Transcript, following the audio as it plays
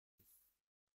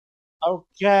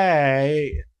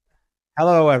Okay.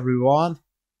 Hello, everyone.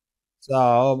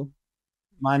 So,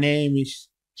 my name is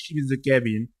Shizu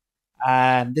Kevin,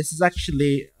 and this is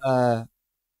actually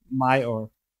my or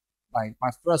like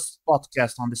my first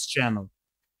podcast on this channel.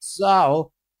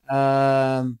 So,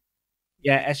 um,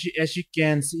 yeah, as you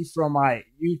can see from my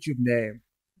YouTube name,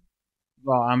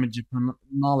 well, I'm a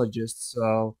Japanologist.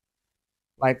 So,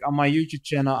 like on my YouTube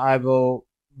channel, I will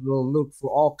look for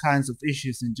all kinds of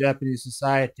issues in Japanese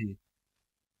society,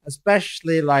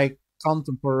 especially like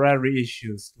contemporary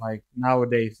issues, like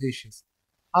nowadays issues.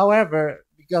 However,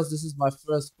 because this is my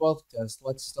first podcast,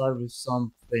 let's start with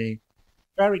something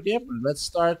very different. Let's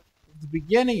start with the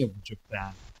beginning of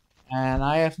Japan. And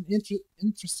I have an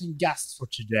interesting guest for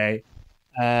today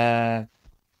uh,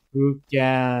 who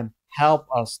can help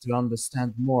us to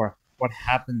understand more what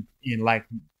happened in like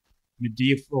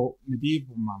medieval,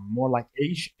 more like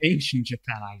ancient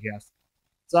Japan, I guess.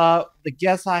 So the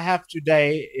guest I have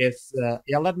today is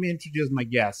yeah. Let me introduce my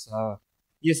guest.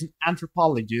 He's an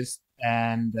anthropologist,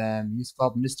 and he's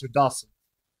called Mr. Dossett.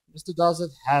 Mr.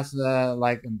 Dossett has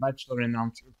like a bachelor in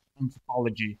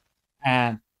anthropology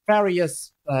and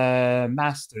various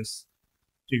master's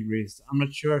degrees. I'm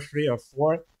not sure, three or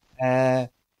four. Uh,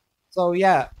 so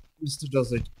yeah, Mr.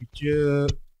 Dossett, could you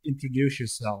introduce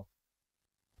yourself?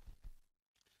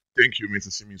 Thank you, Mr.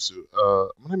 Shimizu.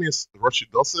 My name is Roshi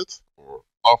Dossett, or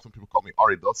often people call me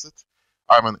Ari Dossett.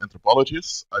 I'm an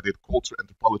anthropologist. I did culture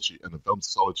anthropology and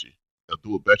advanced sociology, a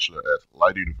dual bachelor at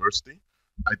Leiden University.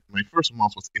 My first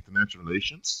master was international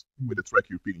relations Hmm. with a track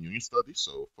European Union studies,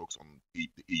 so focus on the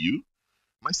EU.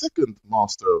 My second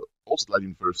master, also at Leiden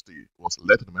University, was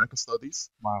Latin American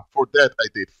studies. Wow. For that, I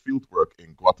did fieldwork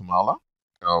in Guatemala,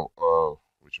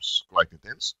 which was quite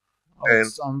intense. Oh, it And I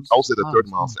sounds also did a third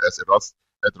nice. Hmm. master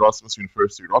at Erasmus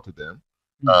University Rotterdam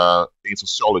Hmm. in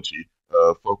sociology,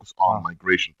 focused on Wow.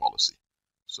 migration policy.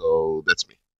 So that's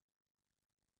me.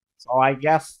 So I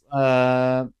guess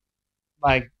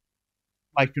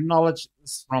like your knowledge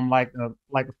is from like a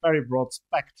very broad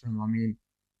spectrum. I mean,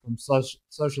 from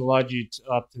sociology to,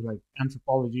 up to like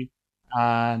anthropology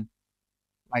and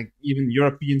like even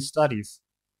European studies.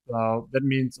 So that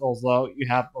means also you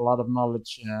have a lot of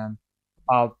knowledge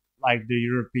about like the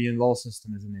European law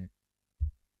system, isn't it?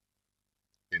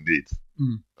 Indeed.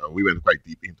 Mm. We went quite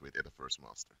deep into it at the first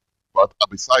master. But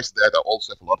besides that, I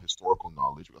also have a lot of historical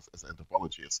knowledge because as an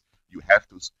anthropologist, you have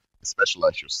to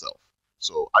specialize yourself.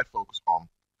 So I focus on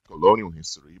colonial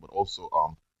history, but also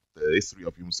on the history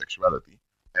of human sexuality.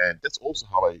 And that's also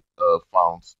how I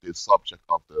found the subject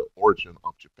of the origin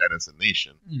of Japan as a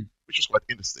nation, Mm. which is quite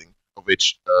interesting, of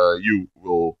which you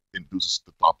will introduce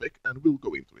the topic and we'll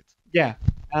go into it. Yeah,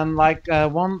 and like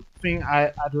one thing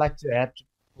I'd like to add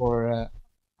for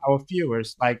our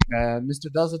viewers, like Mr.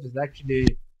 Dozzett is actually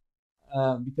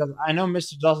because I know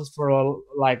Mr. Dossett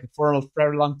for a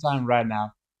very long time right now.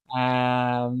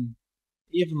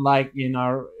 Even like in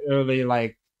our early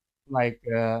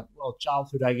well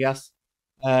childhood, I guess,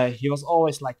 he was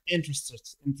always like interested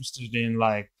in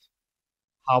like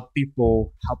how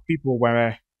people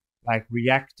were like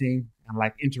reacting and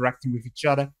like interacting with each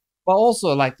other, but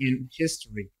also like in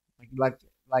history, like like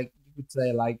like you could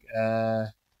say like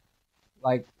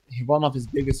one of his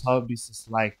biggest hobbies is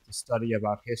like to study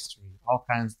about history, all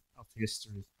kinds of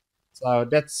histories. So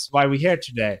that's why we're here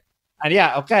today. And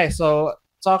yeah, okay, so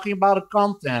talking about the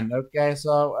content, okay,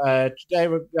 so today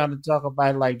we're gonna talk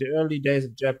about like the early days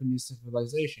of Japanese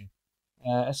civilization,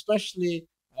 especially.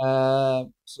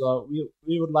 So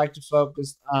we would like to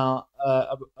focus about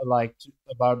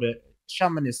the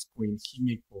shamanist queen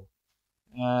Himiko,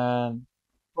 and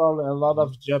probably a lot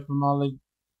of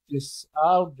Japanologists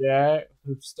out there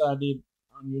who've studied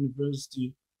on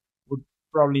university would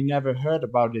probably never heard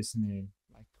about this name,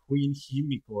 like Queen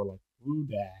Himiko. Like, who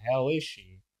the hell is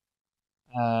she?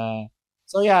 Uh,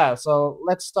 so yeah, so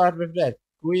let's start with that.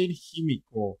 Queen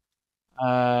Himiko.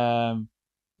 Um,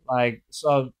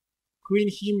 so Queen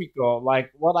Himiko.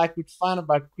 Like what I could find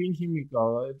about Queen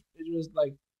Himiko, it was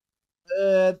like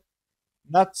uh,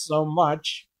 not so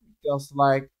much because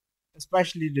like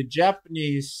especially the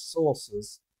Japanese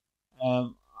sources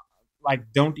um like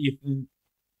don't even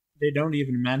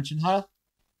mention her.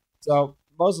 So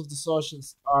most of the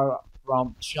sources are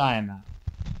from China.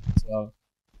 So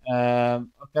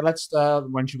okay, let's start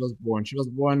when she was born. She was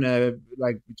born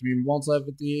like between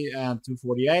 170 and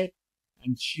 248,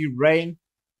 and she reigned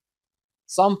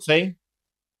something.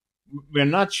 We're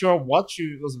not sure what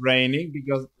she was reigning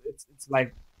because it's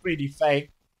like pretty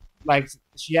fake. Like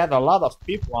she had a lot of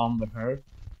people under her,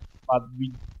 but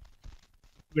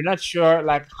we're not sure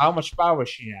like how much power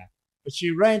she had. But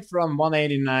she reigned from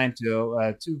 189 to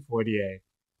 248.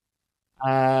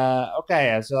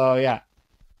 Okay, so yeah,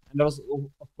 and that was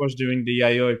of course during the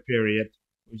Yayoi period,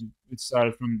 which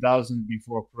started from 1000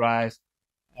 before Christ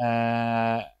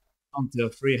uh, until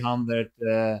 300,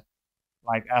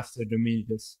 like after the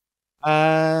Medes.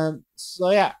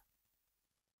 So yeah.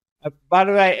 By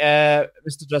the way,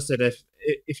 Mr. Dossett,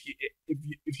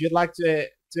 if you'd like to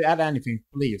add anything,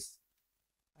 please.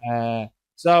 Uh,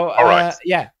 so All right.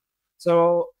 yeah,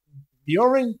 so the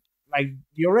origin like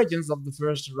the origins of the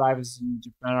first arrivals in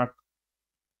Japan are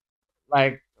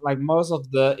like most of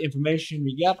the information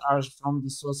we get are from the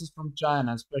sources from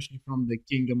China, especially from the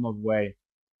Kingdom of Wei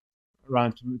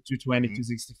around 220 Mhm. to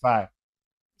 65.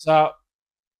 So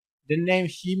the name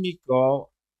Himiko,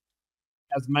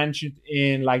 as mentioned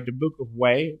in like the Book of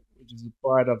Wei, which is a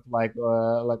part of like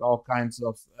all kinds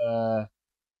of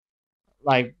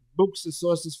like books and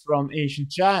sources from ancient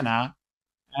China,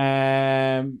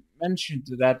 mentioned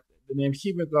that the name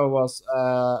Himiko was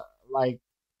like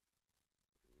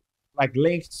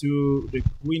linked to the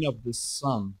Queen of the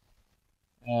Sun.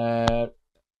 Uh,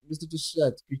 Mr.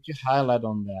 Doucette, could you highlight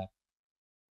on that?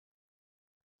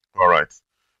 All right.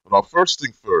 Now, first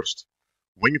thing first,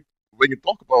 when you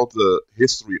talk about the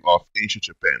history of ancient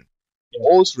Japan, Yeah,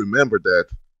 always remember that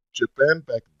Japan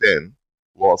back then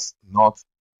was not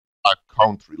a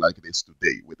country like it is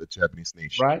today with the Japanese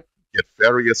nation. right? You had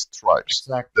various tribes.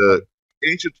 Exactly The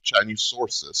right. ancient Chinese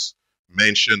sources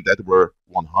mentioned that there were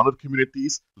 100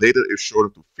 communities. Later, it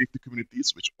shortened to 50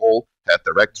 communities, which all had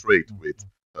direct trade with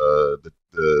Mhm.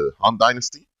 the Han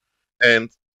Dynasty. And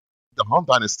the Han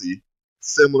Dynasty,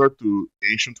 similar to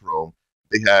ancient Rome,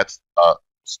 they had a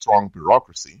strong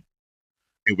bureaucracy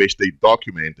in which they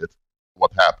documented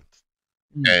what happened.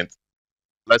 Mm, And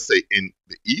let's say in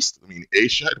the East, I mean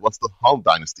Asia, it was the Han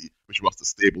Dynasty, which was the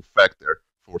stable factor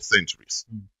for centuries.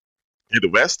 mm, In the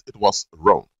West, it was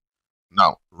Rome.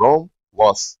 Now, Rome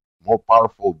was more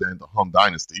powerful than the Han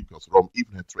Dynasty because Rome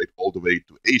even had trade all the way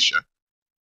to Asia.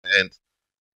 And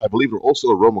I believe there were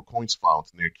also Roman coins found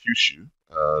near Kyushu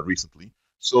recently.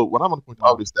 So what I'm going to point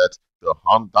out wow. is that the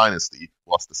Han Dynasty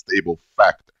was the stable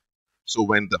factor. So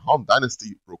when the Han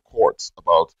Dynasty records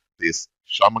about this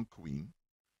shaman queen,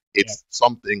 Yeah. it's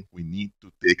something we need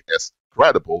to take as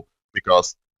credible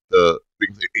because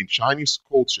in Chinese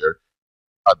culture,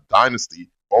 a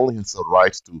dynasty only has the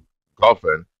right to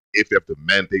govern if they have the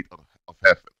mandate of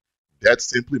heaven. That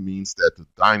simply means that the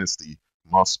dynasty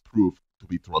must prove to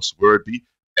be trustworthy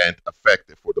and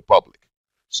effective for the public.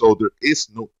 So there is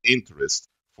no interest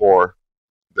for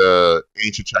the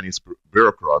ancient Chinese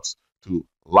bureaucrats to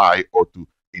lie or to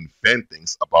invent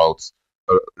things about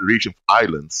a region of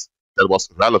islands that was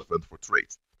relevant for trade.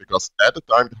 Because at the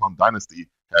time, the Han Dynasty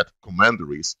had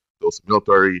commanderies, those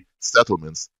military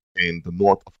settlements in the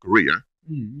north of Korea.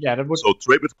 Yeah, that would So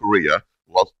trade with Korea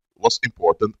was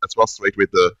important, as well as trade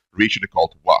with the region they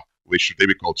called Wa, which today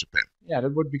we call Japan. yeah that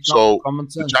would be So common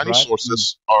the sense, Chinese right? Mm,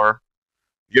 sources are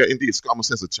yeah, indeed, it's common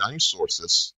sense. The Chinese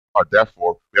sources are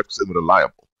therefore we have to say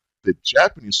reliable. The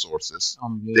Japanese sources,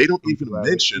 the they don't even contrary.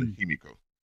 mention Himiko.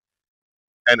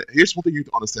 And here's one thing you need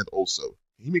to understand also.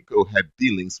 Himiko had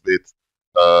dealings with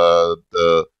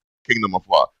the Kingdom of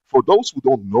Wa. For those who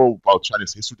don't know about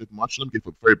Chinese history that much, let me give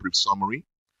a very brief summary.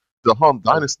 The Han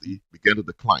Sure. Dynasty began to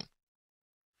decline.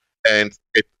 And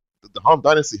the Han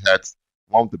Dynasty had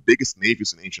one of the biggest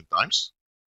navies in ancient times.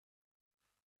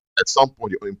 At some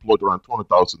point, it employed around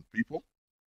 200,000 people.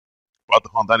 But the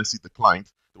Han Dynasty declined.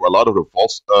 There were a lot of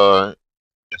revolts,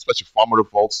 especially farmer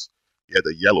revolts. You had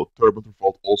the Yellow Turban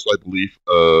Revolt, also, I believe,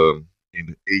 in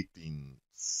the 18.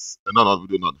 No, no, we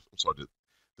do not. I'm sorry,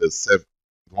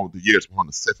 one of the years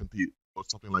 170 or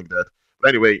something like that. But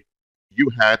anyway, you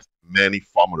had many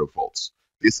farmer revolts.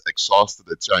 This exhausted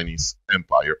the Chinese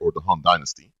Empire or the Han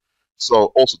Dynasty. So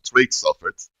also trade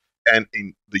suffered. And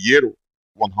in the year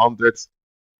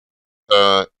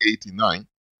 189,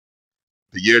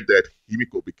 the year that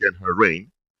Himiko began her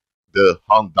reign, the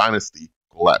Han Dynasty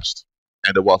collapsed,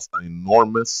 and there was an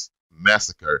enormous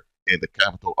massacre in the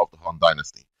capital of the Han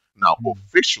Dynasty. Now, Mm,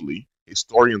 officially,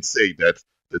 historians say that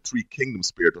the Three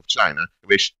Kingdoms period of China, in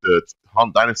which the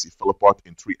Han Dynasty fell apart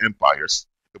in three empires,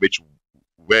 in which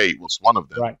Wei was one of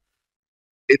them, right.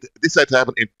 this had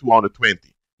happened in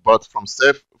 220. But from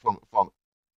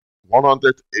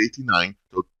 189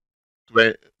 to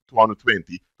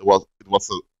 220, it was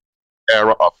an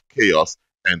era of chaos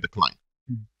and decline.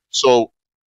 Mm, So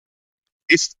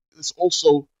it's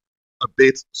also a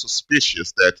bit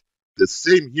suspicious that the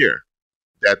same year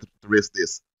that there is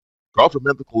this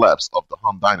governmental collapse of the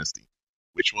Han Dynasty,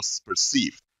 which was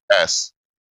perceived as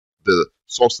the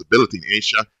source of stability in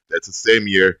Asia, that's the same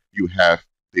year you have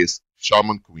this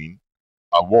shaman queen,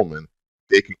 a woman,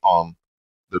 taking on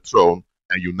the throne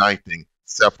and uniting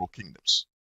several kingdoms.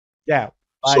 Yeah,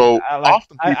 So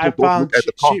often I people don't found look at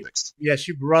the context.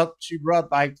 she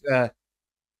brought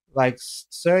like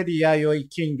 30 Yayoi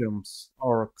kingdoms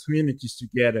or communities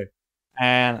together.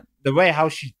 And the way how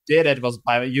she did it was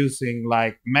by using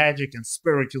like magic and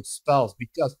spiritual spells,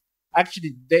 because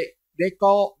actually they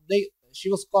she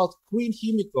was called Queen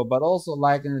Himiko, but also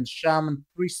like a shaman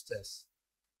priestess.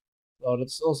 So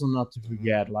that's also not to Hmm.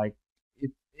 forget. Like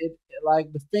it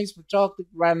like the things we're talking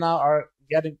right now are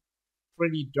getting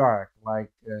pretty dark.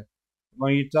 Like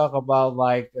when you talk about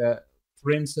like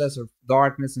princess of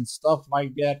darkness and stuff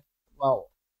like that,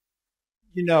 well,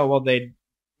 you know what they,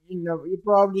 you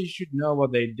probably should know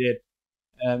what they did,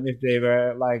 if they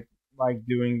were like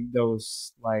doing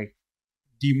those like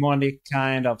demonic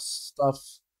kind of stuff,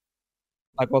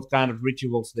 like what kind of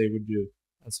rituals they would do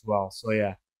as well. So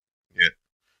yeah. Yeah,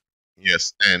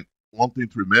 yes. And one thing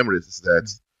to remember is that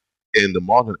in the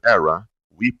modern era,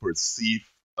 we perceive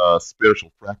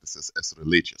spiritual practices as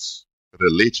religious.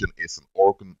 Religion is an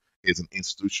organ, is an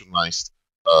institutionalized,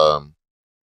 um,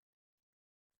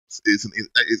 is an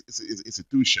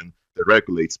institution that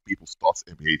regulates people's thoughts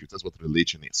and behaviors. That's what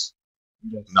religion is.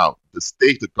 Yes. Now, the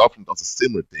state, the government does a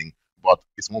similar thing, but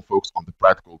it's more focused on the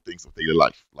practical things of daily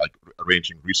life, like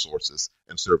arranging resources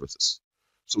and services.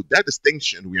 So that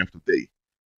distinction we have today,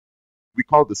 we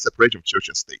call it the separation of church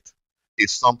and state,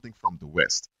 is something from the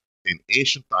West. In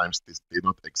ancient times, this did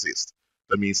not exist.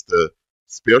 That means the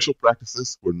spiritual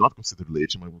practices were not considered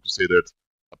religion, but were considered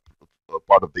a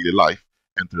part of daily life,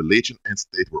 and religion and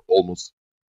state were almost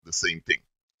the same thing.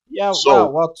 Yeah, So,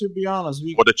 well, to be honest,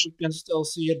 for the we can still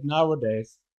see it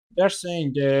nowadays. They're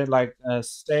saying they're like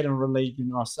state and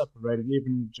religion are separated,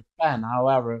 even in Japan.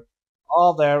 However,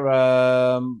 all their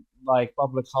like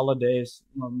public holidays,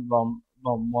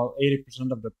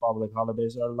 80% of the public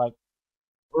holidays are like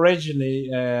originally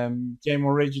came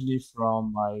originally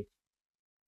from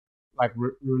like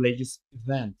religious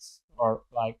events or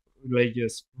like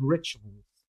religious rituals.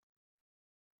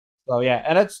 So yeah,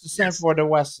 and it's the same yes, for the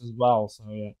West as well. So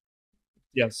yeah,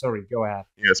 yeah. Sorry, go ahead.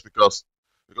 yes, because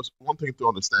one thing to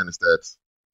understand is that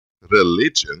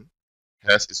religion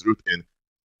has its root in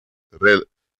rel,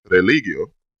 religio.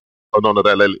 Oh no, no,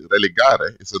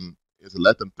 religare is a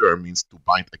Latin term means to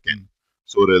bind again. Mm.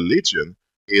 So religion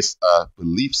is a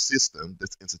belief system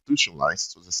that's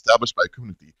institutionalized, so it's established by a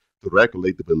community to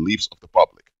regulate the beliefs of the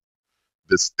public.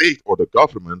 The state or the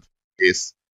government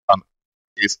is an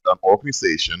is an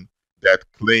organization that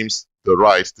claims the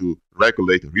right to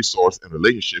regulate resource and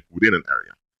relationship within an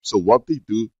area. So what they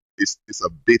do is a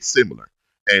bit similar.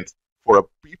 And for a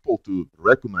people to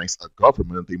recognize a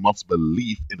government, they must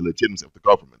believe in the legitimacy of the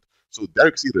government. So there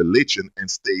you see religion and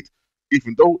state,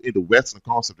 even though in the Western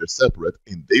concept they're separate,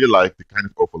 in daily life they kind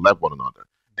of overlap one another.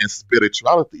 And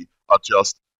spirituality are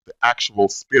just the actual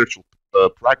spiritual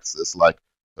practices like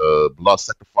blood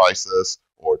sacrifices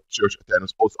or church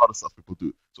attendance, all this other stuff people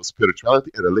do. So spirituality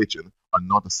and religion are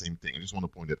not the same thing. I just want to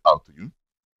point it out to you.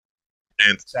 And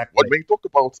when Exactly. we talk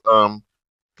about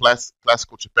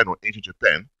classical Japan or ancient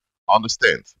Japan,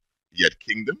 understand you had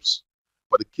kingdoms,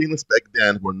 but the kingdoms back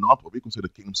then were not what we consider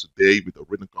kingdoms today with a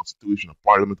written constitution, a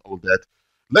parliament, all that.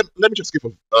 Let me just give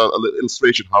a little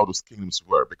illustration how those kingdoms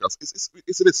were, because it's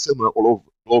a bit similar all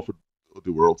over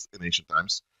the world in ancient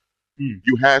times. Mm.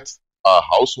 You had a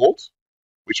household,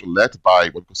 which were led by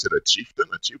what we consider a chieftain.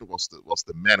 A chieftain was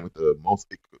the man with the most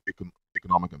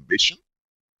economic ambition.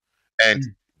 And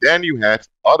Mm. then you had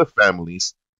other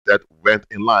families that went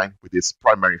in line with his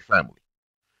primary family.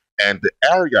 And the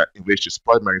area in which his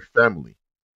primary family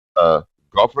uh,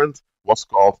 governed was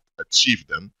called a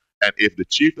chiefdom. And if the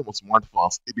chiefdom was more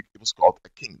advanced, it was called a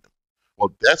kingdom.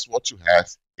 Well, that's what you had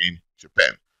in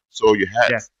Japan. So you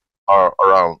had Yeah.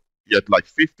 around, you had like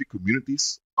 50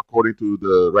 communities according to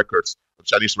the records, the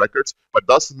Chinese records, but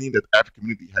doesn't mean that every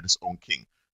community had its own king.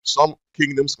 Some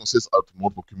kingdoms consist of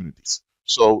multiple communities.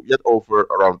 So you had over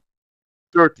around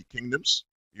 30 kingdoms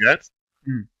you had,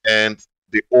 Mm. and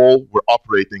they all were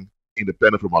operating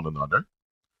independent from one another,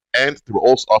 and they were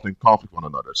also often in conflict with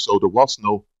one another. So there was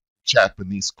no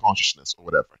Japanese consciousness or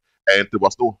whatever, and there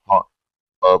was no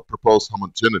proposed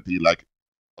homogeneity. Like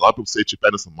a lot of people say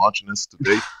Japan is homogeneous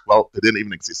today. Well, they didn't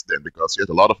even exist then because you had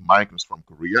a lot of migrants from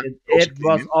Korea that also It came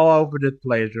was in. all over the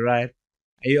place, right?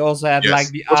 And you also had like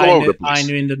Yes, the it was all over the place.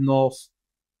 Ainu in the north,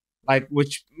 like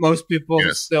which most people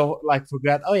Yes, still like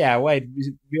forget. Oh yeah, wait,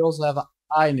 we also have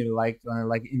Ainu, like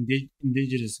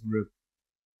indigenous group.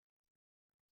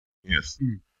 yes.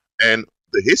 Mm. And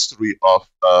the history of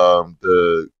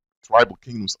the tribal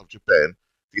kingdoms of Japan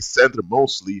is centered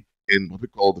mostly in what we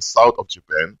call the south of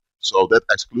Japan. So that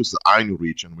excludes the Ainu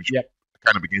region, which Yep.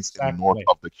 kind of begins in the north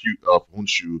exactly. of the of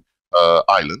Honshu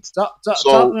Island. Talking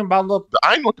So about the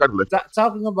Ainu kind of left out.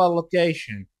 talking about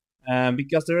location,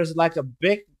 because there is like a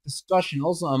big discussion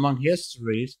also among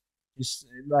histories,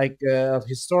 like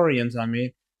historians. I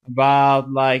mean, about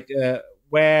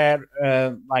where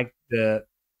the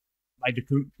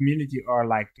community or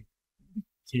like the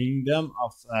kingdom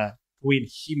of Queen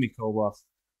Himiko was.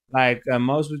 Like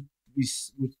most be,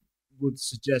 would would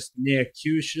suggest near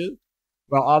Kyushu,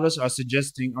 while others are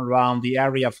suggesting around the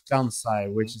area of Kansai,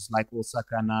 Mm-hmm. which is like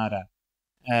Osaka Nara.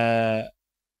 Uh,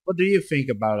 what do you think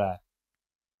about that?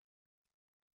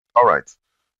 All right.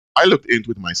 I looked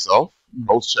into it myself, Mm,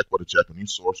 cross checked what the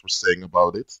Japanese source was saying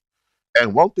about it.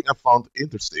 And one thing I found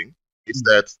interesting is mm,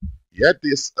 that you had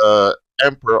this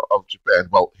emperor of Japan.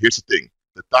 Well, here's the thing: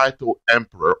 the title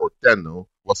emperor or tenno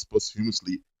was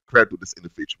posthumously credited to this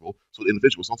individual, so the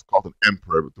individual was not called an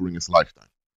emperor during his lifetime.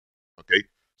 Okay,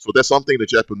 so that's something the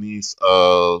Japanese,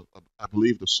 I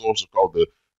believe, the sources called the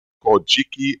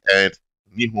Kojiki and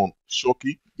Nihon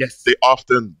Shoki. yes. They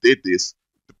often did this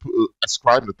to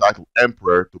ascribe the title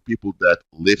emperor to people that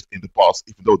lived in the past,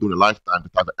 even though during a lifetime the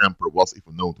title emperor was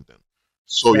even known to them.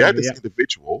 So you had Exactly. this Yeah.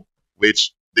 individual,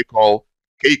 which they call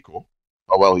Keiko.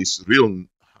 Well, his real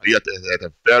he had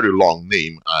a very long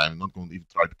name. I'm not going to even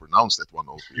try to pronounce that one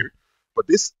over here. But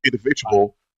this Fine.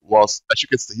 individual was, as you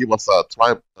can see, he was a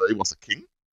tribe. He was a king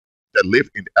that lived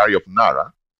in the area of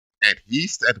Nara, and he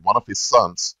sent one of his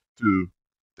sons to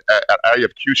the area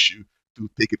of Kyushu to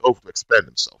take it over to expand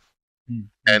himself. Mm, mm.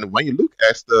 And when you look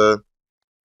at the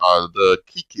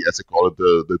Kiki, as they call it,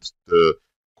 the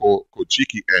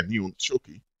Kojiki and Nihon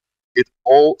Shoki, it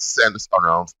all centers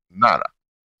around Nara.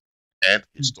 And Mm.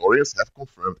 historians have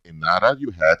confirmed in Nara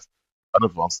you had an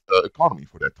advanced economy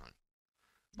for that time.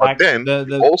 But Like then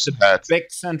you also the had, big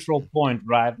central point,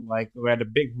 right? Like where the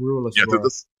big rulers yeah, were.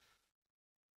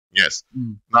 yes.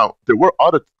 Mm, Now, there were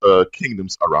other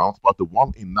kingdoms around, but the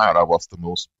one in Nara was the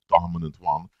most dominant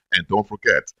one. And don't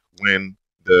forget, when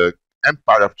the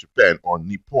Empire of Japan or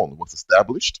Nippon was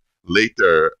established,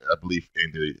 later, I believe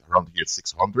in around the year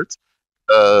 600,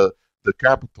 uh, the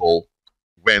capital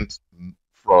went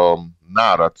from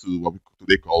Nara to what we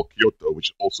today call Kyoto, which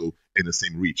is also in the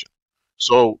same region.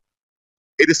 So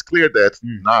it is clear that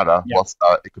mm. Nara Yeah. was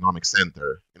an economic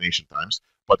center in ancient times,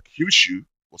 but Kyushu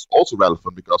was also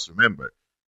relevant because remember,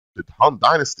 the Han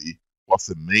Dynasty was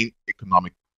the main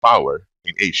economic power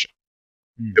in Asia.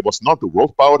 Mm. It was not the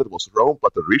world power that was Rome,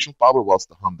 but the regional power was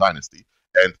the Han Dynasty.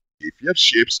 And if you have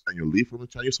ships and you leave from the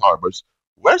Chinese harbors,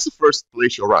 where's the first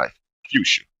place you arrive?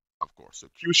 Kyushu, of course. So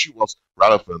Kyushu was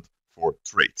relevant for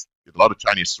trade. You had a lot of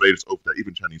Chinese traders over there,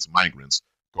 even Chinese migrants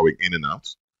going in and out.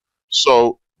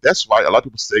 So that's why a lot of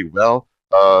people say, well,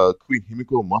 Queen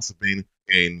Himiko must have been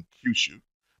in Kyushu.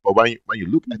 But when you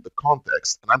look at the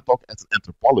context, and I'm talking as an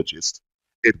anthropologist,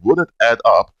 it wouldn't add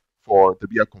up for to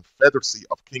be a confederacy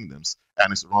of kingdoms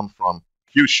and is run from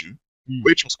Kyushu, Mm.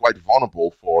 which was quite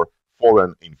vulnerable for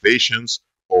foreign invasions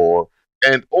or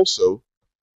and also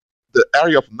the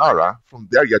area of Nara, from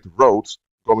there you had roads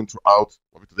going throughout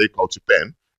what we today call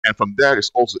Japan, and from there it's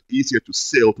also easier to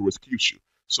sail towards Kyushu.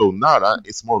 So Nara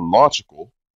is more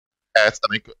logical as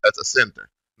a center.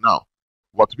 Now,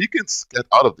 what we can get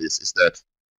out of this is that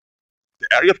the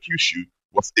area of Kyushu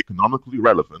was economically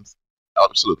relevant,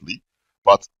 absolutely,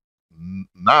 but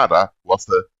Nara was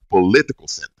the political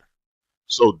center.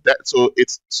 So that's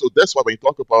why when you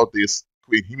talk about this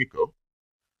Queen Himiko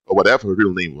or whatever her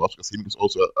real name was, because Himiko is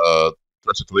also a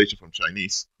transliteration from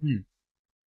Chinese, Mm.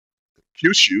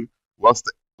 Kyushu was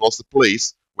the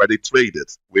place where they traded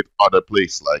with other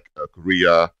places like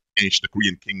Korea, ancient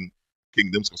Korean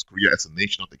kingdoms, because Korea as a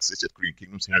nation not existed, Korean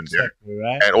kingdoms here and there, Exactly.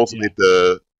 Right. and also Yeah.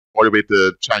 with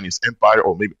the Chinese Empire,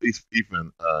 or maybe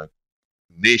even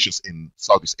nations in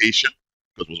Southeast Asia,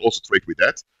 because it was also trade with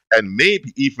that, and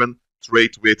maybe even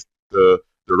trade with the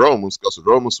Romans, because the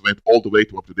Romans went all the way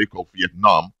to what they call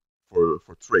Vietnam for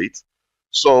trade.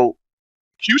 So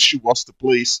Kyushu was the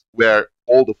place where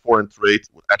all the foreign trade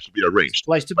would actually be arranged.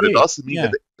 Place to But it be. doesn't mean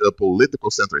that Yeah. the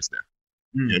political center is there.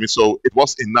 You know what I Mm. mean? So it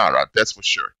was in Nara, that's for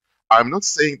sure. I'm not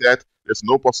saying that there's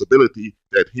no possibility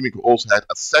that Himiko also had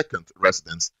a second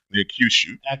residence near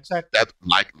Kyushu. Exactly. That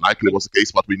likely But was the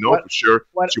case, but we know what for sure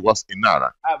what she was in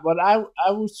Nara. what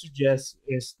I would suggest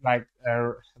is like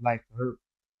her like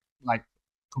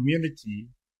community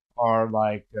or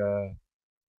like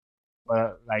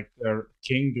her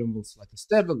kingdom was like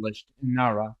established in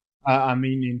Nara. I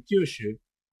mean in Kyushu,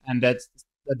 and that's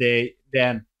that they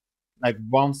then like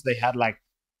once they had like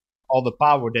all the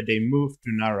power that they moved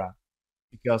to Nara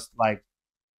because like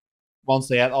once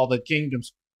they had all the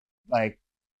kingdoms like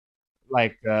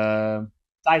like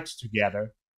tied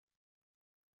together,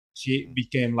 she Mhm.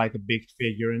 became like a big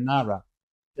figure in Nara.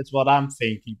 That's what I'm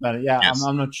thinking. But yeah, I'm, Yes.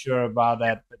 I'm not sure about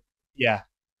that. But yeah,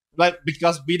 like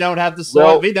because we don't have the source,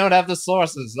 Well, we don't have the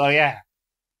sources. So yeah,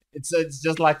 it's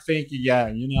just like thinking,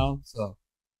 yeah, So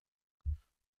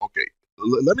okay.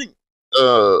 Let me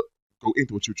uh, go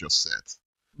into what you just said.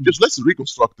 mm, Just let's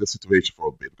reconstruct the situation for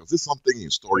a bit, because this is something sure.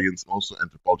 historians and also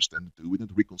anthropologists tend to do. We need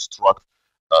to reconstruct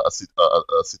a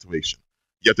situation.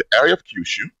 You have the area of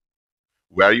Kyushu,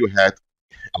 where you had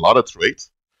a lot of trade,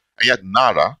 and you had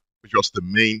Nara, which was the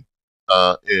main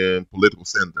political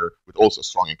center with also a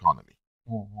strong economy.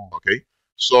 Mhm. Okay,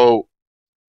 so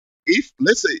if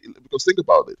let's say, because think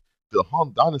about it, the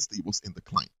Han Dynasty was in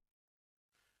decline,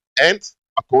 and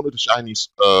according to Chinese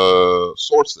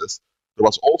sources, there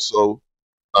was also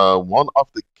one of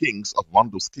the kings of one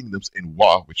of those kingdoms in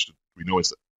Wa, which we know is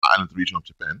the island region of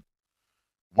Japan.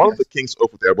 One of the Yes. kings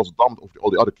over there was dominant over all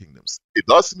the other kingdoms. It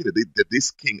does mean that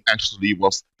this king actually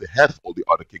was the head of all the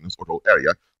other kingdoms or the whole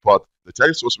area, but the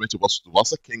Chinese source mentioned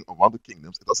was a king of one of the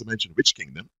kingdoms. It doesn't mention which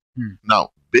kingdom. Mm. Now,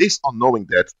 based on knowing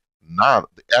that Nara,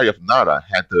 the area of Nara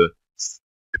had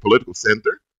a political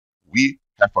center, we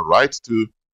have a right to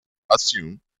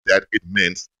assume that it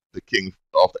meant the king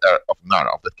of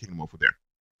Nara, of that kingdom over there.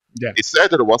 Yeah. It said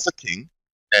that there was a king,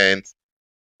 and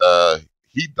uh,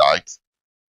 he died,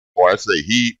 or I say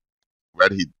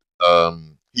whether he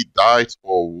died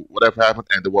or whatever happened,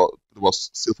 and there was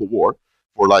civil war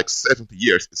for like 70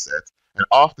 years, it said. And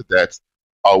after that,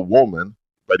 a woman,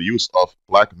 by the use of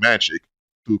black magic,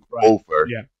 took Right. over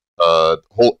Yeah. the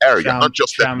whole area, not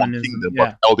just that one Shamanism. kingdom, but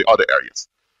Yeah. all the other areas.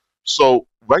 So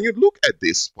when you look at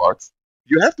this part,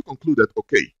 you have to conclude that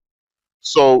okay,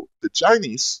 so the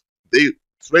Chinese, they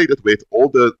traded with all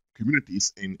the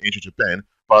communities in ancient Japan,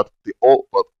 but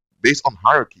based on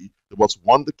hierarchy, there was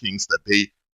one of the kings that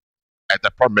they at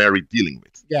the primary dealing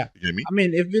with. Yeah. You know what I mean? I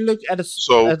mean, if we look at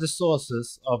So, the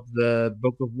sources of the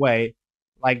Book of Way,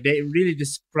 like they really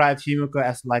describe Himiko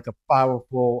as like a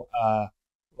powerful,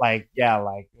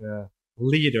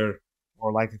 leader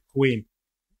or like a queen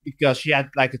because she had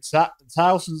like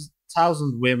thousands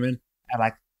women and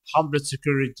like 100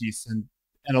 securities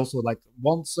and also like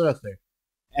one server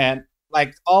and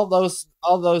like all those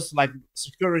like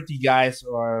security guys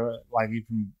or like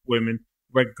even women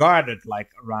were guarded like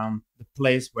around the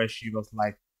place where she was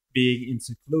like being in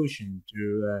seclusion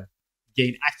to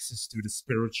gain access to the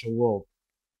spiritual world.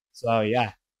 So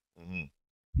yeah. mhm.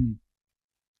 Hmm.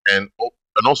 and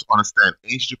also understand,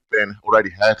 ancient Japan already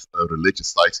had religious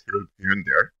sites here and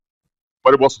there,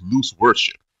 but it was loose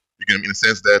worship. You get me, in the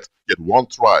sense that you had one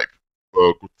tribe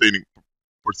containing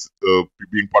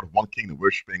being part of one kingdom,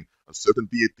 worshiping a certain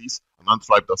deities. Another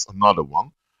tribe does another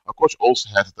one. Of course, you also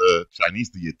had the Chinese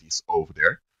deities over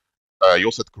there. You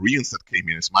also had Koreans that came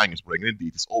in as Mayans bringing in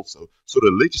deities also. So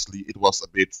religiously, it was a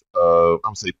bit, I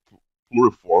would say,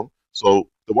 pluriform. So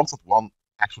there wasn't one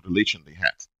actual religion they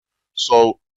had.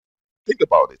 So think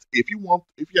about it. If you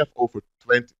have over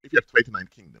 20, if you have 29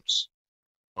 kingdoms,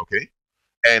 okay,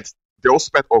 and they're all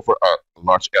spread over a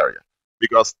large area,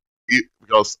 because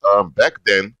back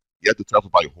then you had to travel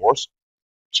by horse,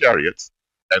 chariots,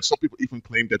 and some people even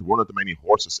claim that there weren't that many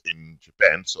horses in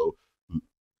Japan. So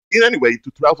in any way,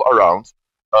 to travel around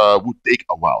would take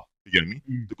a while. You get me?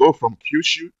 Mm. To go from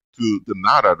Kyushu to the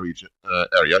Nara region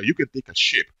area, you can take a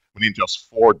ship within just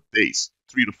 4 days,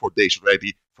 3 to 4 days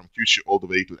ready from Kyushu all the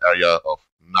way to the area of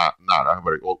Nara,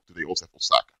 where today also have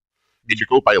Osaka. If Mm. you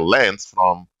go by land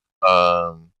from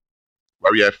um,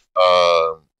 where we have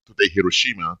today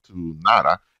Hiroshima to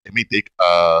Nara, it may take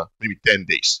maybe 10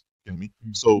 days. You know what I mean?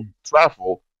 Mm. So Mm.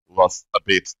 travel was a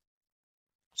bit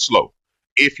slow.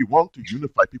 If you want to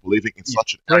unify people living in Yeah,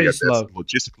 such an pretty area that's slow.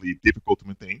 logistically difficult to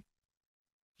maintain,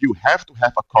 you have to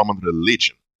have a common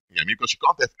religion. You know what I mean? Because you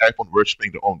can't have everyone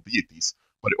worshipping their own deities,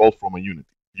 but they all form a unit.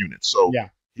 So Yeah.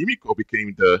 Himiko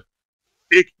became the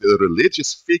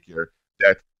religious figure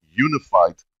that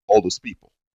unified all those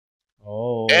people.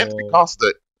 And Oh. because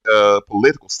the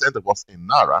political center was in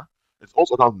Nara, it's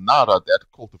also around Nara that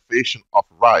cultivation of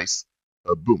rice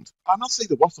boomed. I'm not saying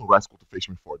there was no rice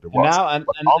cultivation before, there And was, now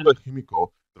but under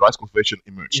Himiko, the rice cultivation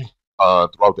yeah. emerged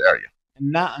throughout the area.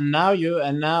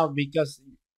 And now because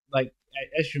like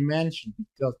as you mentioned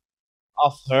because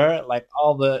of her like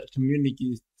all the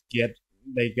communities get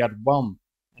they got one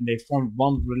and they formed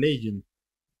one religion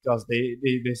because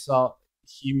they saw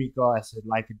Himiko as a,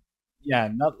 like a, yeah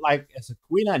not like as a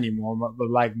queen anymore but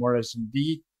like more as a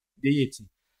deity.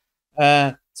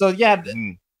 So yeah,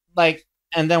 Mhm. like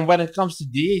and then when it comes to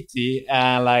deity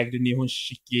like the Nihon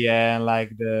Shiki and like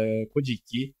the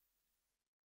Kojiki,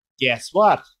 guess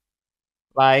what?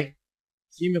 Like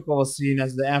Himiko was seen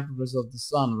as the empress of the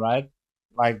sun, right?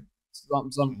 Like some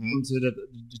Hmm. considered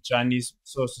the Chinese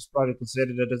sources probably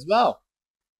considered it as well.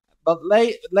 But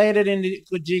later in the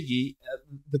Kojiki,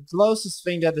 the closest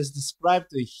thing that is described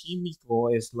to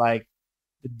Himiko is like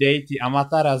the deity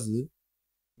Amaterasu,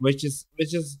 which Hmm.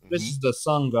 is the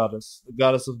sun goddess, the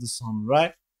goddess of the sun,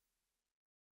 right?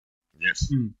 Yes.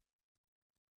 Hmm.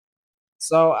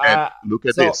 So, And look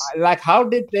at this. like, how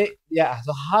did they? Yeah.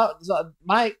 So how? So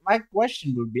my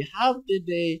question would be, how did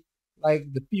they, like,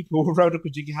 the people who wrote the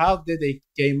Kojiki, how did they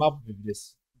came up with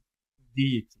this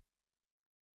deity?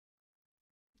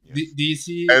 Yes. Do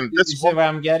And you that's see one. what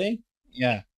I'm getting?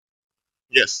 Yeah.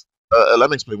 Yes. Let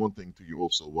me explain one thing to you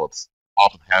also. What's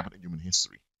often happened in human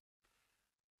history.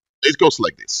 It goes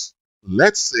like this.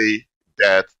 Let's say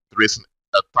that there is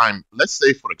a time. Let's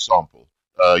say, for example,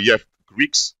 you have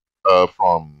Greeks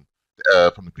from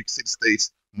the Greek city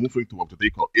states moving to what they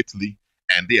call Italy,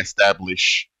 and they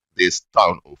establish this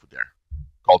town over there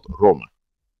called Roma.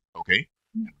 Okay,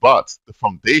 but the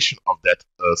foundation of that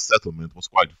settlement was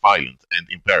quite violent and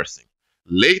embarrassing.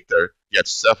 Later, you had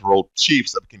several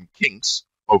chiefs that became kings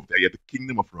over there. You had the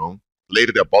Kingdom of Rome.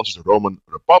 Later, they abolished the Roman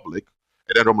Republic,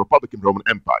 and then Roman Republic became Roman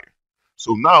Empire.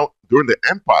 So now, during the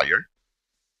Empire,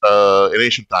 in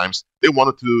ancient times, they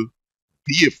wanted to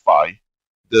deify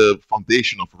the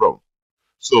foundation of Rome.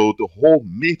 So the whole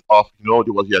myth of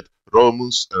there was yet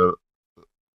Romus and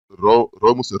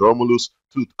Romulus,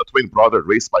 two a twin brother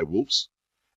raised by wolves,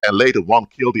 and later one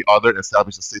killed the other and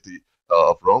established the city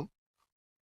of Rome.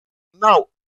 Now,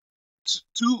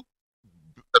 two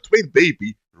a twin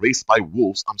baby raised by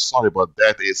wolves. I'm sorry, but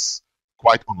that is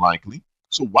quite unlikely.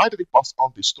 So why did they pass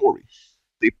on this story?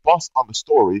 They passed on the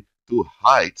story to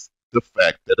hide the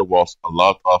fact that there was a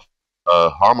lot of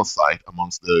homicide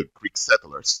amongst the Greek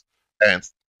settlers, and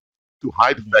to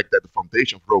hide the Mm, fact that the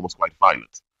foundation of Rome was quite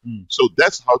violent. mm, So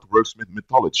that's how it works with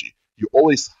mythology. You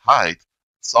always hide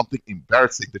something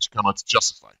embarrassing that you cannot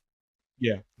justify.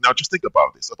 yeah. Now, just think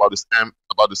about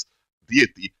this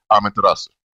deity Amaterasu.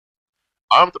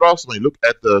 Amaterasu, when you look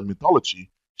at the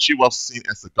mythology, she was seen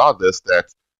as the goddess that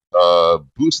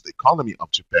boosted the economy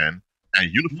of Japan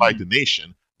and unified Mm. the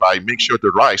nation by making sure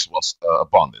the rice was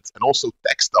abundant and also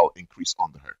textile increased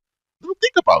under her. Now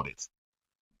think about it.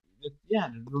 Yeah,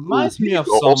 it So reminds me of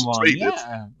Himiko also someone. traded.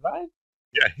 Yeah, right.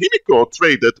 Yeah, Himiko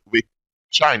traded with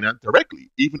China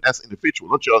directly, even as an individual,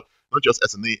 not just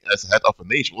as a head of a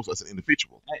nation, also as an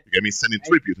individual. I, You get me? Sending I,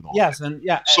 tribute and all of yes, that. and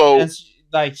yeah, and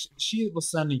So she was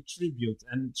sending tribute,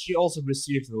 and she also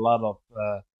received a lot of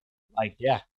like,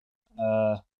 yeah,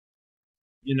 uh,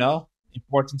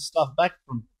 important stuff back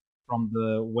from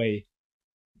the Wei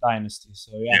dynasty.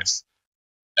 So yeah, yes,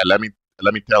 and let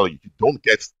me tell you, you don't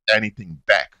get anything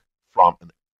back from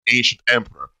an ancient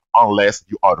emperor unless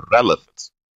you are relevant.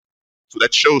 So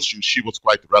that shows you she was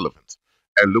quite relevant.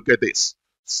 And look at this.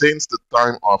 Since the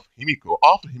time of Himiko,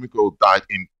 after Himiko died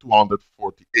in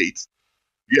 248,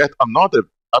 you had another,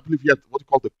 I believe you had what you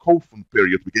call the Kofun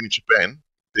period beginning in Japan.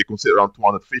 They consider around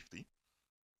 250.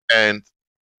 And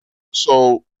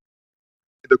so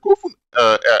the Kofun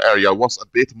area was a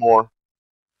bit more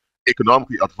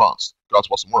economically advanced because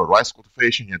it was more rice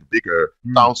cultivation. You had bigger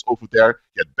mm, towns over there.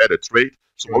 You had better trade.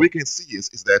 So what true. we can see is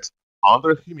that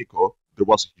under Himiko, there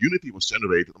was unity was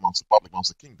generated amongst the public, amongst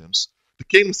the kingdoms. The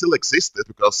kingdom still existed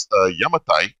because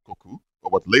Yamatai Koku,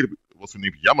 or what later was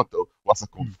renamed Yamato, was a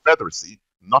Mm. confederacy,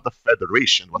 not a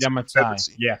federation. It was a Yamatai,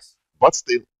 confederacy. yes. But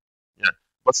still, yeah,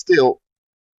 but still,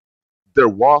 there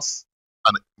was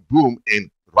a boom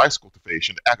in rice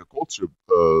cultivation, the agriculture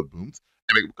boomed,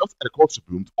 and because agriculture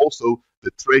boomed, also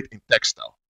the trade in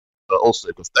textile, also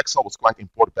because textile was quite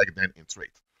important back then in trade.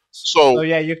 So So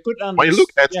yeah, you could when you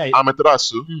look understand. at Yeah,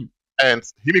 Amaterasu mm, and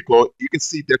Himiko, you can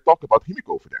see they talk about Himiko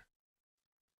over there.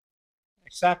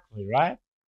 exactly right.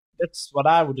 That's what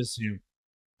I would assume.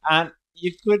 And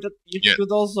you Yeah.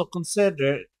 could also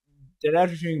consider that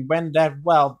everything went that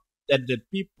well that the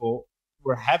people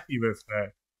were happy with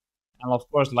her, and of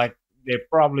course, like, they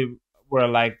probably were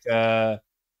like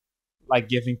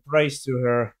giving praise to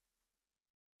her,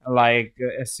 like,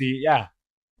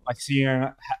 like seeing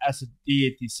her as a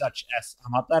deity such as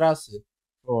Amaterasu,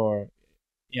 or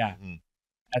yeah, Hmm.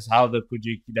 as how the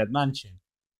Kujiki that mentioned.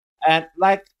 And,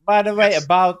 like, by the way, Yes.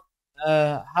 about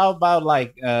how about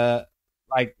like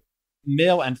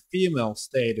male and female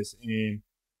status in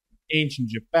ancient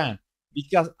Japan?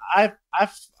 Because I've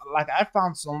I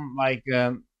found some like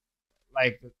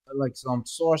some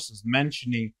sources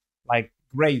mentioning like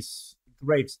graves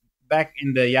back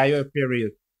in the Yayoi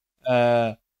period,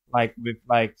 uh, like with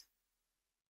like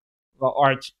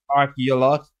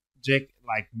archaeologic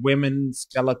like women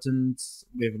skeletons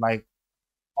with like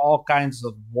all kinds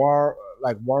of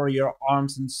like warrior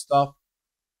arms and stuff.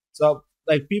 So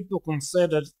like people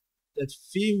considered that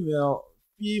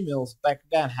females back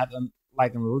then had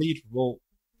like an lead role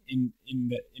in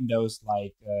those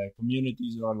like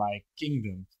communities or like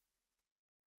kingdoms.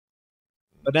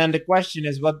 But then the question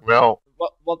is, Well,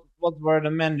 what were the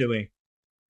men doing?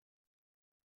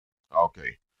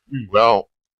 okay. Mm. Well,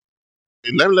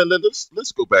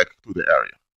 let's go back to the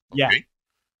area. Yeah. Okay.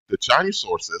 The Chinese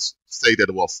sources say that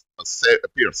it was a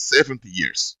period of 70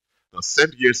 years. Now,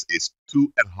 70 years is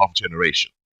 2.5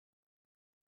 generation.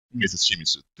 Mm. Mrs.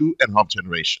 Shimizu, 2.5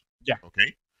 generation. Yeah.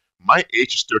 Okay. My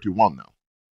age is 31 now.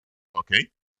 Okay.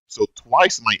 So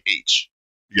twice my age.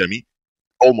 You get me?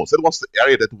 Almost. It was the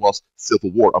area that was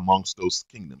civil war amongst those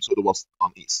kingdoms. So it was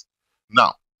unease.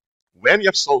 Now, when you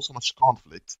have so much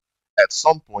conflict, at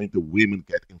some point the women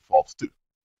get involved too.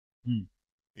 Mm.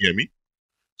 You get me?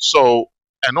 So,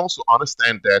 and also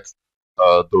understand that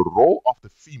the role of the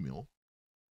female,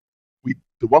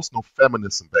 there was no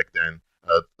feminism back then.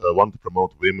 Wanted to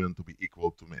promote women to be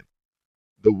equal to men.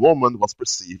 The woman was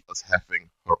perceived as having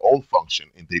her own function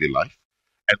in daily life,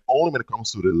 and only when it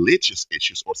comes to religious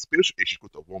issues or spiritual issues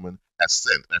could a woman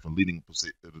ascend and have a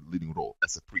leading role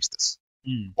as a priestess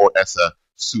Mm. or as a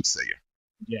soothsayer.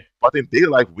 Yeah. But in daily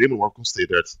life, women were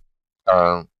considered,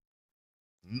 uh,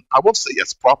 I won't say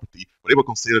as property, but they were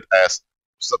considered as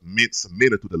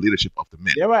submitted to the leadership of the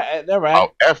men. They were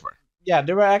However, yeah,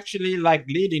 they were actually like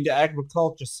leading the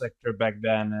agriculture sector back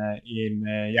then in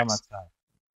yes, Yamatai.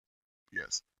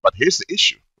 yes. But here's the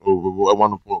issue. I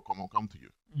want to come to you.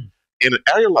 Mm. In an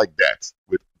area like that,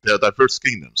 with the diverse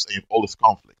kingdoms and all this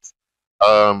conflict,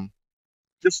 um,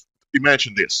 just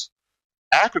imagine this.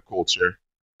 Agriculture,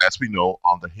 as we know,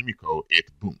 under Himiko, it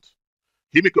boomed.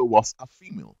 Himiko was a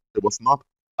female. It was not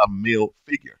a male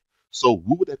figure. So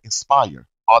who would that inspire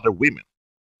other women?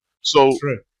 So,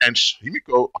 True. and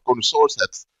Himiko, according to source, had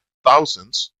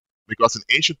thousands, because in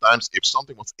ancient times, if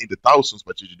something was in the thousands,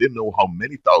 but you didn't know how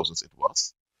many thousands it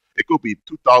was, it could be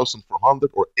 2,400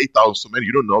 or 8,000, so many,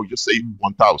 you don't know, you just say Mm.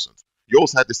 1,000. You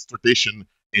also had this tradition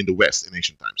in the West in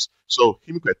ancient times. So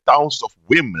Himiko had thousands of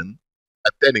women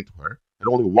attending to her, and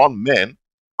only one man,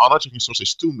 another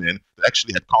sources, two men, that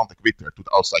actually had contact with her to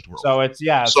the outside world. So it's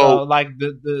yeah. So So, like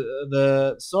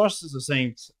the sources are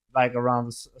saying like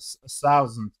around a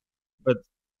thousand, but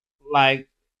like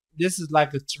this is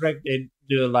like a trick they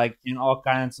do like in all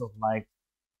kinds of like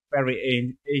very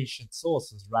ancient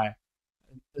sources, right?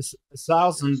 A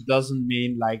thousand yes, doesn't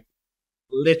mean like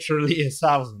literally a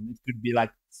thousand. It could be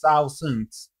like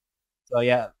thousands. So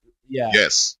yeah, yeah.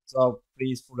 yes. So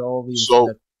please, for the audience, So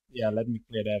that yeah, let me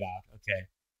clear that out. Okay,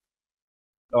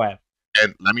 go ahead.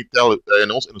 And let me tell you,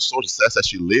 and also in the source it says that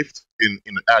she lived in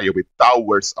an area with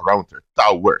towers around her.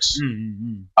 Towers.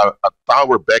 Mm-hmm. A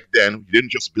tower back then, you didn't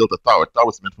just build a tower. A tower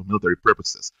was meant for military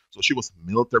purposes. So she was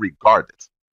military guarded.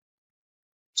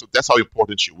 So that's how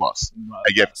important she was.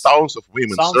 And you have thousands of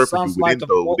women serving you Like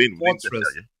within that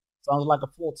fortress. area. Sounds like a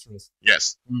fortress.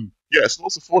 Yes. Mm. Yes, it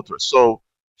was a fortress. So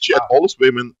she had Wow. all those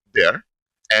women there,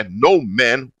 and no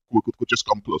men could just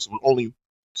come close. There were only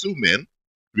two men,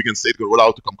 we can say, were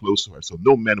allowed to come close to her. So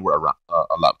no men were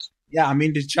allowed. Yeah, I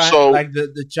mean So like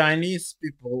the Chinese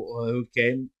people who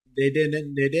came, they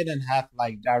didn't have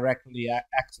like directly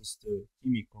access to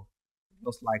Himiko. It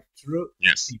was like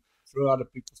yes, through other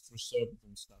people, through servants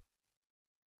and stuff.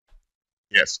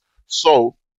 yes.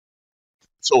 So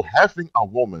having a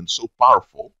woman so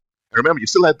powerful, and remember, you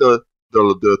still had the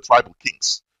tribal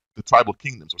kings, the tribal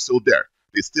kingdoms were still there.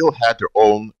 They still had their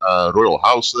own royal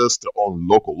houses, their own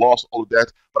local laws, all of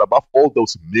that. But above all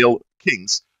those male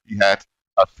kings, you had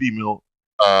a female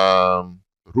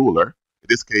ruler. In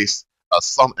this case, a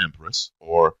sun empress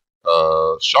or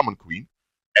shaman queen,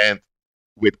 and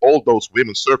with all those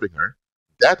women serving her,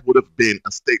 that would have been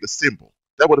a status symbol.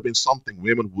 That would have been something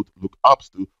women would look up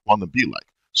to, want to be like.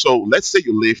 So let's say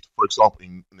you lived, for example,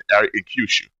 in an area in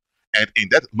Kyushu, and in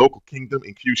that local kingdom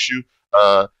in Kyushu,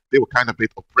 they were kind of a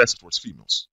bit oppressive towards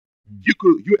females. Mm.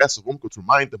 You as a woman could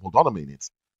remind them, hold on a minute,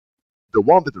 the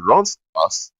one that runs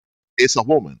us is a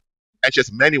woman, and she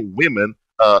has many women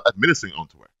administering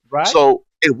onto her. Right. So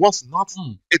it was not,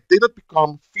 it didn't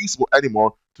become feasible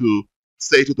anymore to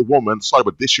say to the woman, sorry,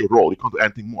 but this is your role, you can't do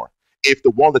anything more. If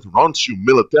the one that runs you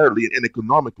militarily and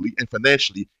economically and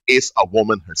financially is a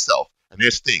woman herself. And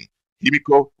here's the thing,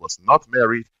 Himiko was not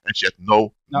married and she had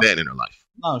no man in her life.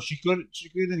 No, she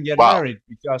couldn't get Wow. married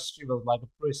because she was like a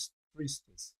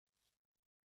priestess.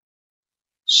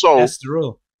 So that's the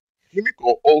rule.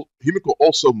 Himiko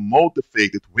also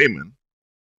motivated women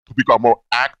to become more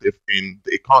active in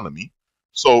the economy.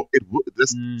 So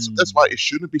so that's why it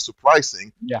shouldn't be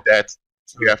surprising that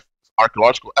we True. have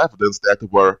archaeological evidence that there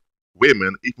were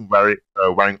women even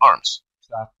wearing arms.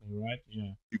 Exactly. Right.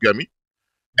 Yeah. You get me?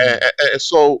 Yeah.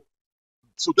 So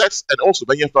that's, and also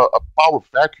when you have a power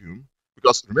vacuum,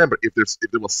 because remember, if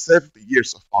there was 70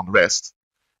 years of unrest,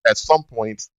 at some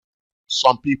point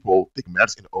some people take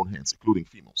matters in their own hands, including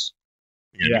females.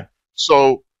 You get me? Yeah.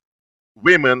 So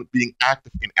women being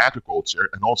active in agriculture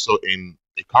and also in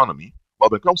economy. Well,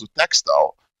 when it comes to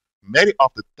textile, many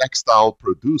of the textile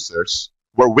producers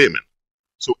were women.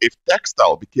 So if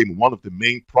textile became one of the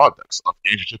main products of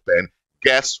ancient Japan,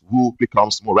 guess who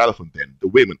becomes more relevant then? The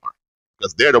women are,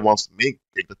 because they're the ones making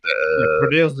Yeah.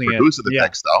 Producing it. producing the Yeah.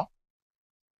 textile.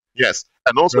 Yes,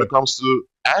 and also when True. it comes to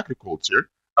agriculture,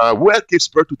 who gives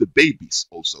birth to the babies?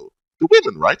 Also, the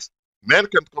women, right? Men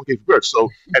can't give birth, so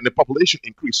and the population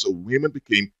increased, so women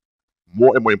became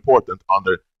more and more important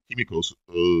under Himiko's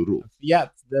rule. Yeah.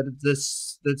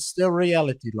 That's still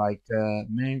reality. Like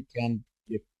men can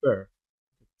give birth.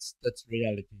 That's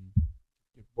reality.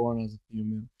 You're born as a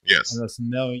female, Yes, and as a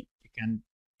male, you can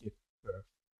give birth.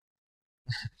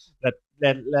 Let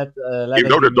even that though be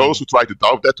there are those known. who try to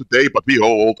doubt that today, but we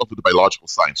hold up to the biological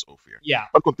science over here. Yeah.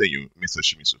 But continue, Mr.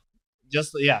 Shimizu.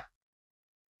 Just yeah.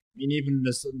 I mean, even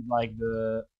the like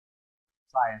the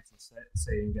science is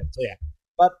saying that. So yeah.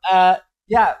 But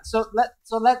yeah. So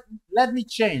let me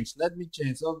change. Let me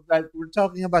change. So like we're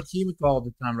talking about Himiko all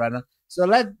the time right now. So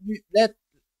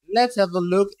let's have a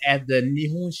look at the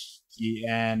Nihonshiki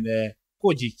and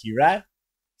Kojiki, right?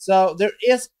 So there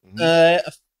is Hmm. a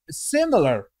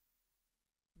similar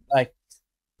like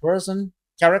person,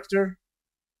 character,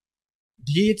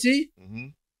 deity Hmm.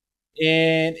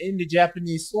 in the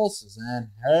Japanese sources, and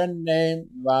her name,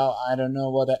 well, I don't know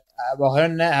what. Well,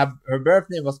 her birth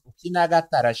name was Okinaga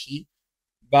Tarashi,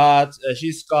 but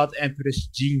she's called Empress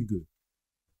Jingu.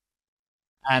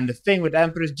 And the thing with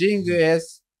Empress Jingu Hmm.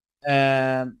 is,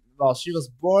 well, she was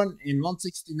born in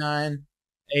 169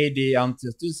 AD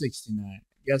until 269.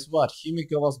 Guess what?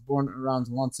 Himiko was born around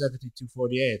 170 to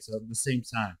 48, so at the same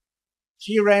time.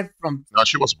 She reigned from Now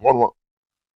she was born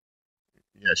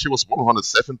Yeah, she was born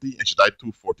 170 and she died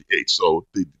 248. So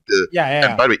the yeah, yeah,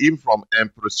 and yeah. by the way, even from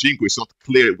Empress Jingu, it's not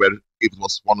clear whether it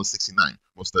was 169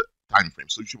 was the time frame.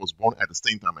 So she was born at the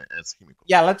same time as Himiko.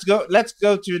 Yeah, let's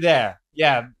go to there.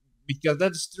 Yeah, because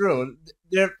that's true.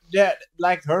 They're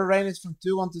like her reign is from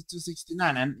 21 to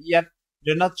 269, and yet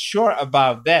they're not sure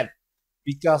about that.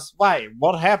 Because why?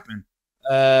 What happened?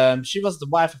 She was the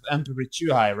wife of Emperor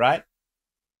Chuhai, right?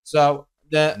 So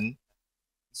the Hmm.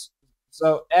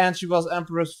 and she was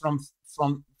empress from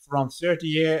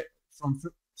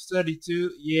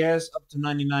 32 years up to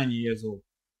 99 years old.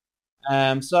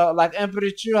 So like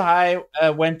Emperor Chuhai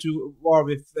went to war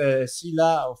with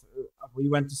Silla. We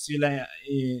went to Silla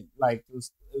in like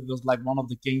it was like one of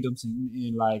the kingdoms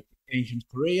in like ancient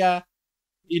Korea.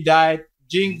 He died. Hmm.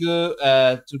 Jingu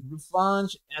took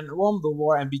revenge and won the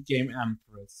war and became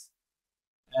empress.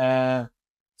 Uh,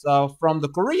 so from the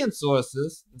Korean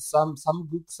sources, some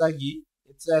Guksagi,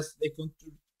 it says they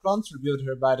contribute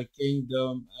her by the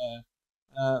kingdom.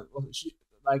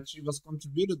 She was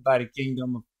contributed by the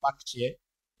kingdom of Pakche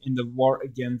in the war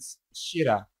against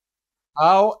Shira.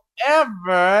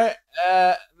 However,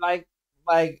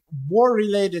 like war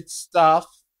related stuff,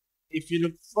 if you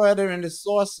look further in the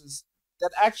sources,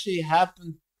 that actually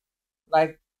happened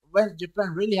like when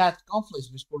Japan really had conflicts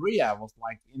with Korea was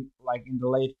like in the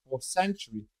late fourth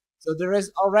century. So there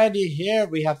is already here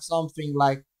we have something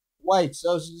like wait,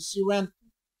 so she went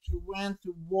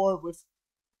to war with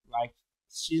like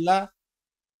Sheila,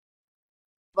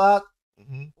 but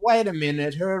Hmm. wait a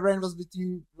minute, her reign was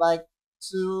between like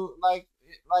two like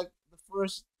the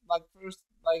first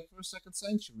second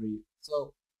century.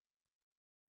 So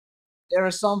there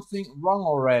is something wrong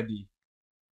already.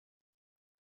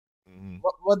 Hmm.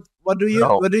 What do you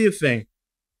Well, what do you think?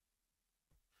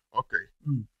 okay.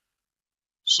 Mm.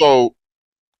 So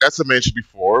as I mentioned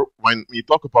before, when you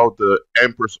talk about the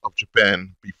emperors of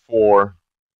Japan before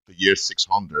the year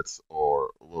 600,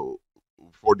 or well,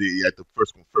 before the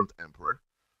first confirmed emperor,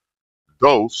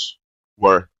 those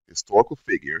were historical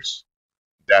figures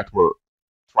that were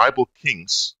tribal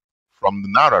kings from the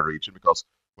Nara region. Because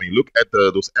when you look at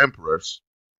those emperors,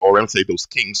 or let's say those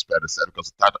kings, better said,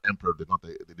 because the title emperor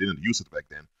they didn't use it back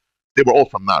then. They were all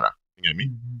from Nara. You know what I mean?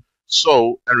 Mm-hmm.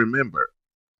 So, and remember,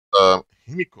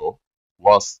 Himiko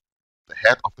was the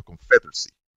head of the confederacy.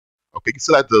 Okay, it's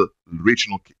like the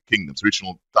regional kingdoms,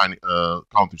 regional tiny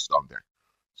countries down there.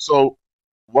 So,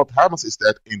 what happens is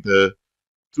that in the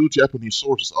two Japanese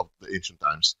sources of the ancient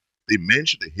times, they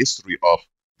mention the history of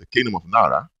the kingdom of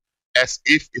Nara as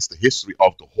if it's the history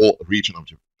of the whole region of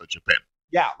Japan.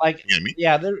 Yeah, like You know what I mean?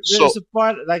 yeah, there is So, a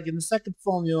part like in the second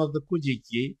volume of the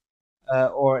Kujiki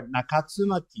or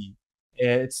Nakatsumaki.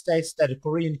 It states that the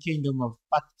Korean kingdom of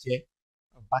Bakche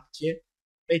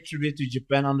paid tribute to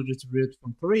Japan under the tribute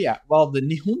from Korea, while the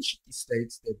Nihonshiki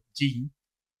states that Jin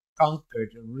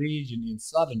conquered a region in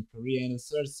southern Korea in the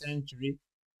third century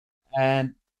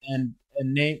and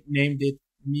named it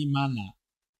Mimana.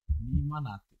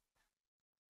 Mimana.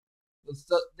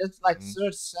 That's like mm,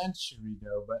 third century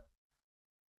though, but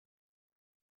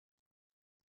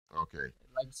okay.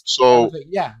 like kind of So like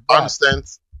yeah, go I ahead. understand.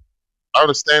 I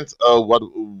understand what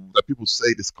that people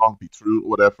say this can't be true or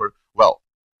whatever. Well,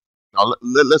 now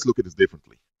let's look at this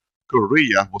differently.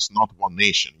 Korea was not one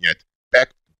nation yet. Back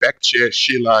Baekje,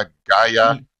 Shilla,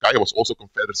 Gaya. Mm. Gaya was also a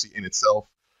confederacy in itself.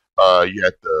 You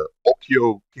had the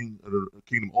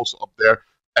kingdom also up there,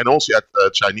 and also you had a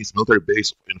Chinese military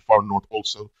base in far north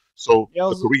also. So the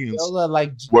You Koreans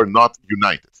also were not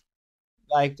united.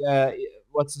 like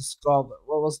what's it called?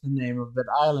 What was the name of that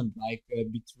island like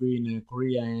between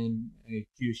Korea and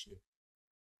Kyushu?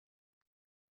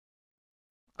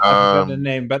 I forgot the Um,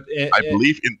 name, but I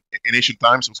believe in ancient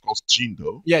times it was called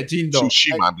Jindo. yeah, Jindo.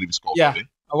 Tsushima, I believe it's called Yeah, today.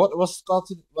 what's it called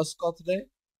today?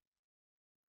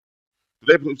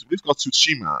 Today, I believe it's called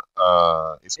Tsushima.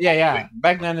 It's Yeah, called yeah. today, if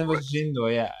Back I'm then it was correct.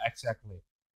 Jindo. Yeah, exactly.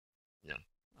 Yeah.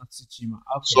 Not Tsushima.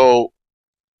 Okay. So,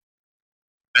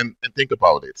 and think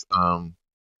about it.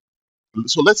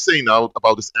 So let's say now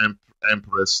about this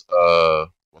empress.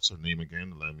 What's her name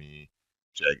again? Let me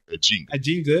check. Jingu.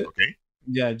 Jingu. Okay,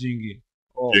 Yeah, Jingu.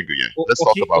 Oh, Jingu. Yeah. Let's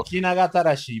talk about her.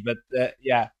 Okinagatarashi, but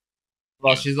yeah.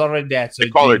 Well, Yeah, she's already dead, so they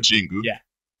call her Jingu. Jingu. Yeah.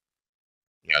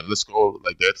 Yeah, let's go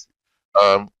like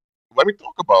that. When we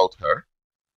talk about her,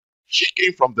 she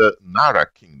came from the Nara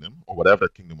kingdom or whatever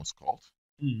that kingdom was called,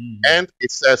 Mm-hmm. and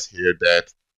it says here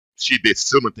that she did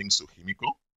similar things to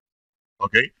Himiko.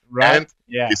 Okay, Right? and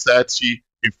Yeah. it said she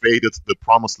invaded the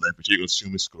promised land, which you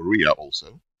assume is Korea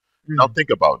also. Now Mm. think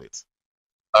about it.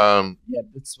 Um, Yeah,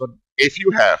 that's what if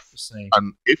you have you're saying.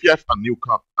 if you have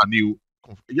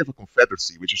if you have a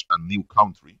confederacy, which is a new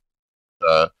country,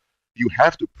 uh, you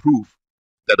have to prove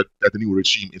that the new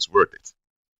regime is worth it.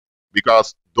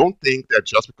 Because don't think that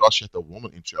just because you had a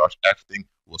woman in charge, everything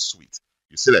was sweet.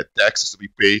 You still had taxes to be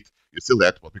paid. You still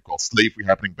had what we call slavery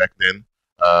happening back then.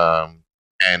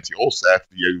 And you also had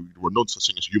there were no such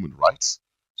thing as human rights.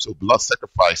 So blood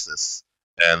sacrifices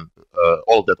and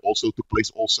all of that also took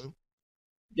place also.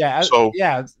 Yeah, So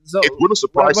yeah. it So wouldn't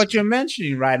surprise what you're me.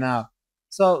 mentioning right now.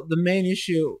 So the main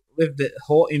issue with the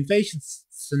whole invasion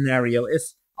scenario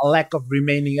is a lack of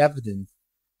remaining evidence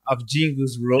of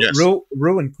Jingu's Yes.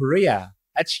 ruined Korea.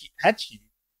 Had she,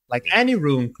 like Yeah. any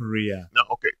ruined Korea. Now,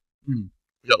 okay. Mm.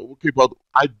 Yeah, okay, but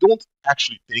I don't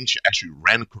actually think she actually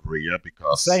ran Korea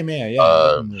because Same here, yeah,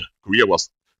 um, definitely. Korea was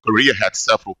Korea had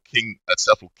several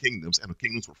kingdoms, and the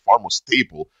kingdoms were far more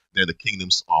stable than the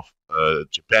kingdoms of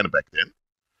Japan back then.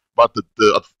 But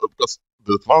because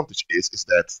the advantage is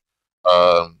that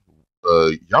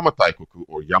Yamatai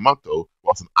or Yamato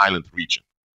was an island region.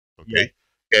 Yeah. Okay,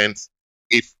 and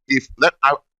if let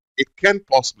I, it can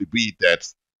possibly be that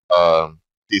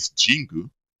this Jingu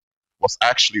was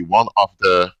actually one of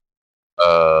the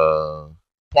uh,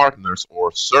 partners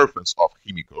or servants of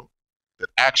Himiko that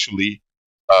actually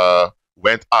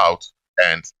went out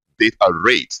and did a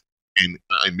raid in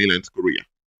mainland Korea.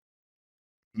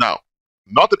 Now,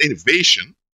 not an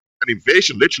invasion. An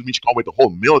invasion literally means you come with the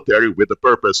whole military with the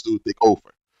purpose to take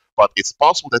over. But it's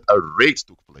possible that a raid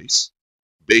took place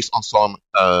based on some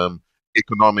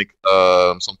economic,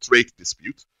 some trade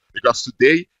dispute. Because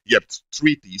today you have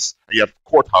treaties and you have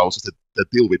courthouses that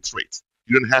deal with trade.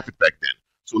 You didn't have it back then.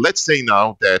 So let's say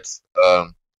now that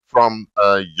from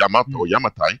Yamato or Mm.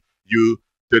 Yamatai,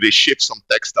 they ship some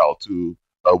textile to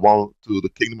the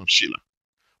kingdom of Shilla.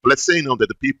 But let's say now that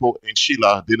the people in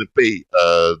Shilla didn't pay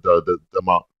the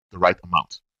right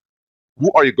amount. Who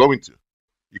are you going to?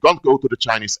 You can't go to the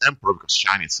Chinese emperor because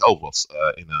China itself was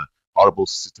in a horrible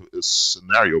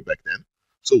scenario back then.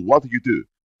 So what do?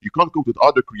 You can't go to the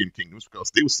other Korean kingdoms because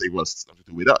they will say, well, it's nothing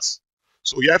to do with us.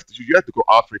 So you have to go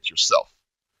after it yourself.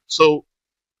 So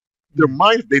there Mm.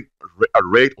 might have been a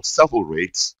raid or several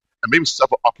raids and maybe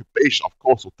several occupations of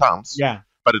coastal towns, Yeah.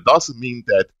 but it doesn't mean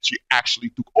that she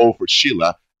actually took over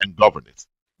Sheila and governed it.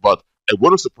 But it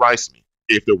wouldn't surprise me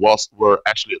if there were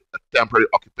actually a temporary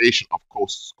occupation of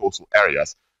coastal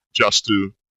areas just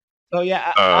to So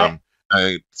yeah, um,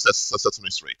 set some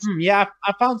straight. yeah,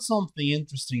 I found something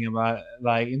interesting about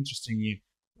like interesting you.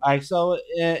 Like so,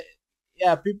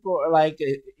 yeah, people are like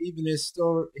even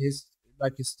historian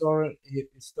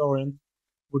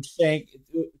would think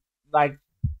like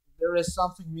there is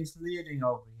something misleading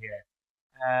over here.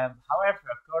 However,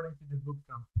 according to the book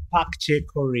from Pakche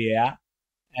Korea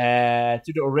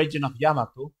to the origin of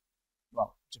Yamato,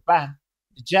 well, Japan,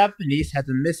 the Japanese had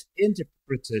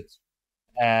misinterpreted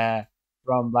uh,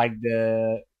 from like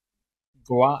the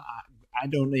Guan. I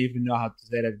don't even know how to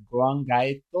say that.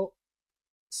 Guangaito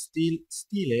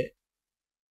stele.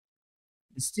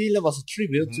 The stele was a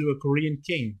tribute Hmm. to a Korean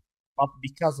king, but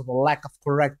because of a lack of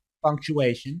correct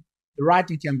punctuation, the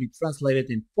writing can be translated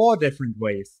in four different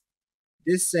ways.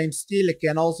 This same stele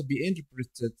can also be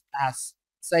interpreted as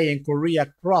saying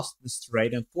Korea crossed the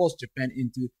strait and forced Japan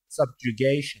into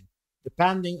subjugation,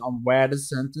 depending on where the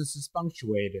sentence is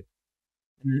punctuated.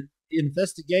 An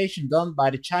investigation done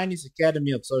by the Chinese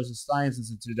Academy of Social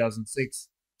Sciences in 2006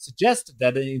 suggested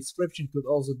that the inscription could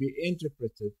also be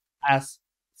interpreted as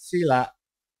Silla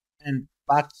and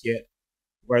Bakye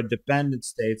were dependent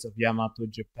states of Yamato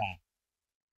Japan.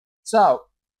 So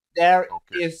there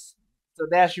Okay. is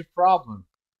there's your problem.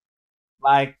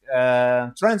 Like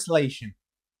translation,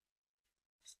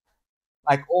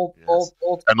 like Yes.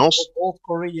 And also, old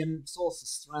Korean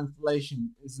sources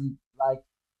translation isn't like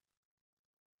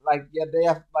yeah they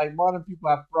have like modern people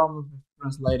have problems with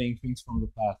translating things from the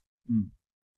past. Mm.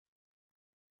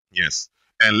 yes.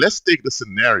 And let's take the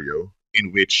scenario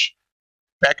in which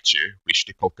Pekche, which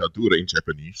they call Kadura in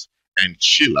Japanese, and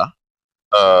Chilla,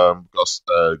 because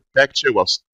Pekche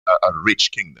was a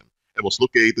rich kingdom. It was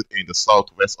located in the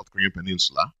southwest of the Korean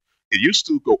Peninsula. It used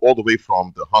to go all the way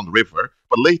from the Han River,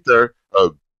 but later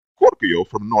Goryeo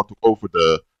from the north took over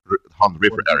the Han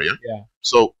River area. Yeah.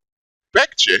 So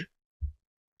Pekche,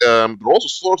 there are also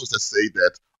sources that say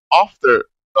that after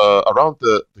around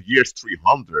the years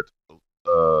 300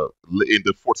 in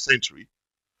the 4th century,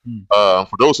 Mm.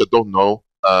 for those that don't know,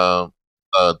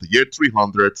 the year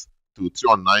 300 to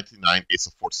 399 is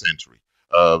the 4th century.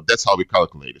 That's how we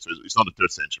calculate it. So it's not the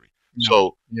 3rd century. No.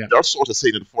 So Yeah. there are sources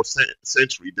saying in the 4th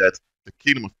century that the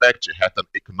kingdom of Baekje had an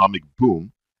economic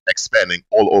boom, expanding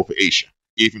all over Asia,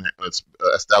 even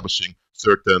establishing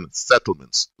certain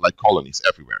settlements like colonies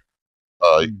everywhere.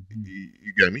 Mm-hmm.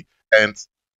 You get me? And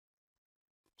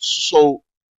so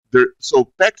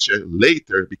so Baekje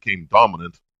later became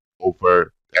dominant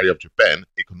over the area of Japan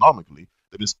economically.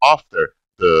 That means after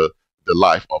the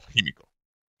life of Himiko.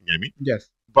 You get me? Yes.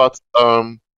 But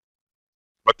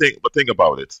think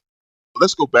about it.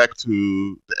 Let's go back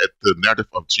to the narrative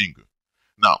of Jingu.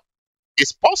 Now,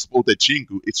 it's possible that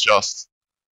Jingu is just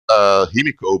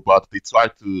Himiko, but they try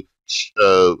to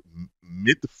uh,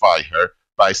 mythify her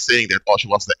by saying that she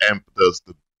was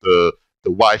the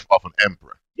wife of an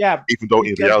emperor. Yeah. Even though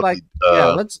in Because like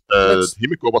reality, let's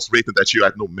Himiko was written that she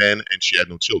had no man and she had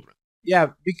no children. yeah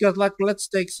because like let's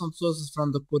take some sources from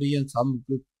the Korean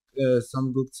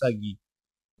Samguk Sagi.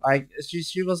 Like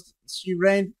she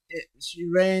reigned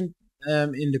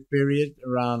in the period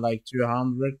around like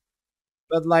 200,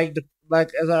 but like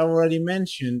as I already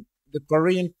mentioned, the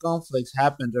Korean conflicts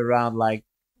happened around like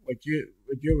what you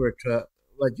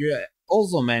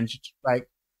also mentioned, like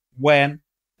when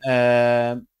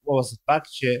what was it,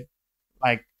 Pakche,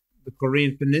 like the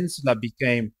Korean Peninsula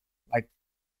became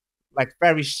like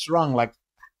very strong, like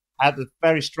had a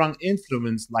very strong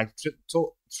influence like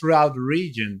throughout the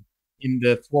region in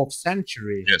the 4th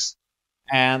century. Yes,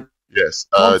 And yes,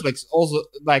 conflicts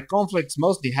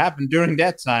mostly happened during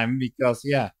that time because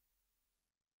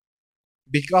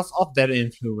of that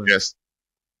influence. yes,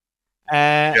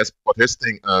 Uh, yes. But this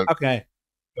thing, okay,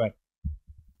 good.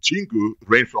 Jingu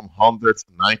reigned from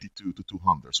 192 to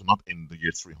 200, so not in the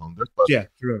year 300. Yeah,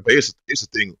 true. But here's the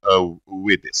thing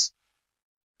with this.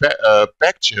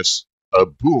 Baekje's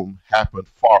boom happened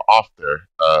far after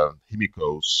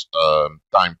Himiko's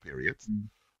time period. Mm.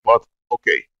 But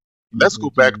okay, let's go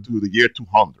back to the year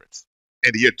 200.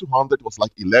 And the year 200 was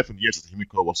like 11 years that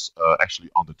Himiko was actually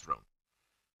on the throne.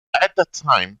 At that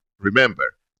time,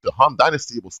 remember, the Han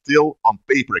Dynasty was still on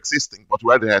paper existing, but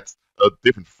rather had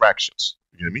different fractions.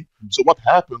 You know what I mean? Mm. So what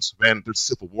happens when there's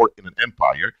civil war in an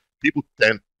empire? People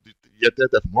tend to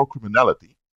have more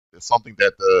criminality. It's something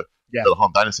that the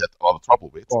Han Dynasty had a lot of trouble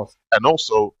with. And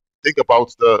also, think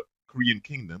about the Korean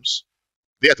kingdoms.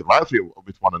 They had rivalry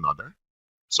with one another.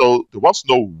 So there was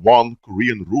no one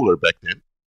Korean ruler back then.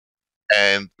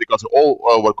 And because they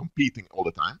all were competing all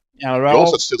the time, yeah, they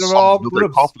also still some military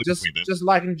groups, conflict between them. just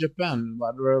like in Japan,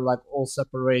 but we're like all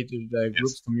separated groups,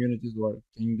 Yes. communities, or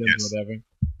kingdoms, Yes. whatever.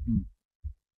 Hmm.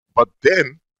 But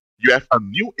then you have a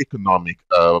new economic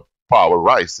power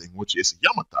rising, which is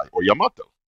Yamatai or Yamato.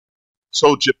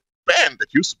 So Japan,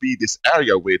 that used to be this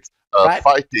area with Right.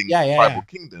 fighting Yeah. tribal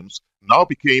kingdoms, now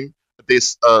became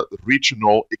this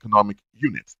regional economic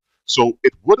unit. So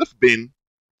it would have been,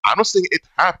 I'm not saying it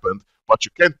happened, but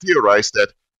you can theorize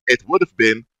that it would have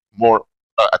been more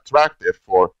attractive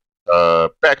for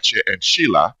Pekche and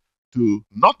Sheila to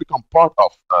not become part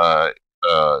of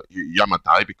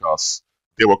Yamatai because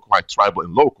they were quite tribal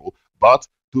and local, but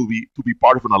to be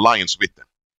part of an alliance with them.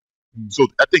 So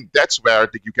I think that's where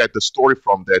you get the story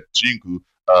from that Jingu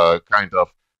kind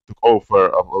of took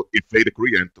over, invaded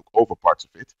Korea and took over parts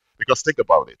of it. Because think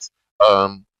about it.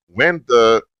 When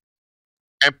the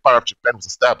Empire of Japan was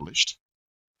established,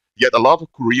 yet a lot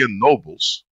of Korean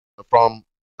nobles from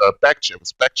Baekje,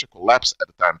 because Baekje collapsed at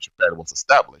the time Japan was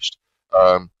established,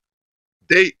 um,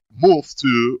 they moved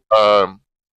to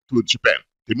Japan.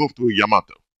 They moved to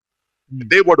Yamato.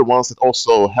 They were the ones that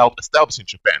also helped establishing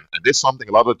Japan. And this is something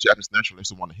a lot of Japanese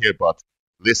nationalists want to hear, but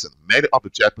listen, many of the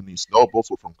Japanese nobles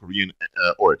were from Korean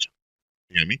origin.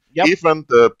 You know what I mean? Yep. Even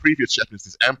the previous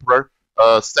Japanese emperor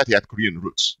said he had Korean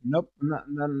roots. Nope, not,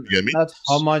 You know what I mean? not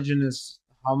homogeneous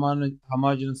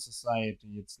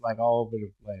society. It's like all over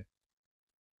the place.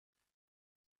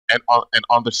 And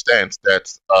understand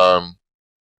that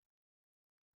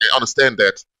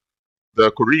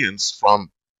the Koreans from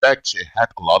Baekje had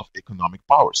a lot of economic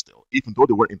power still, even though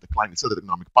they were in decline, they still had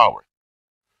economic power.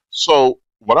 So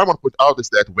what I want to put out is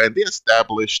that when they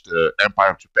established the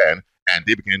Empire of Japan and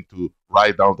they began to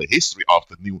write down the history of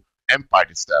the new empire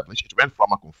established, it went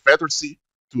from a confederacy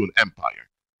to an empire.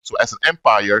 So as an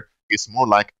empire, it's more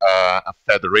like a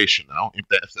federation now, in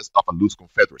the sense of a loose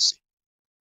confederacy.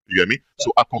 You get me?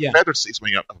 So a Yeah. confederacy is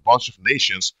when you have a bunch of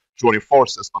nations joining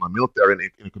forces on a military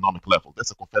and economic level.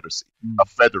 That's a confederacy. A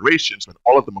federation is when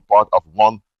all of them are part of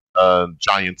one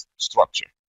giant structure.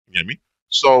 You get me?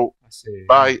 So I see.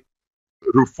 by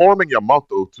reforming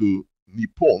Yamato to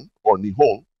Nippon or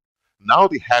Nihon, now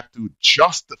they had to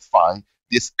justify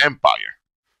this empire.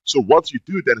 So what you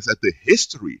do then is that the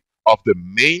history of the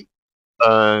main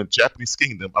Japanese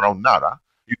kingdom around Nara,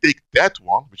 you take that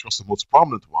one, which was the most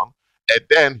prominent one, and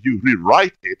then you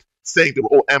rewrite it saying they were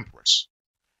all emperors.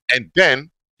 And then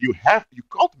you can't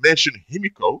mention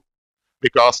Himiko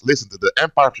because listen, the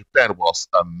Empire of Japan was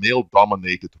a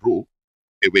male-dominated rule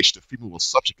in which the female was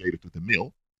subjugated to the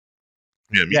male.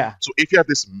 You know what I mean? Yeah. So if you have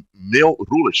this male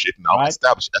rulership now Right.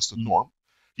 established as the norm,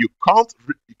 you can't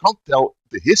tell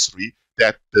the history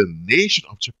that the nation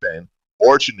of Japan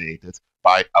originated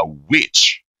by a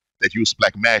witch that used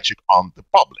black magic on the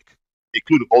public,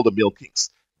 including all the male kings.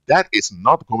 That is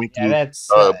not going Yeah, to that's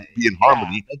be in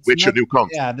harmony that's with your not. new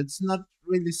country. Yeah, that's not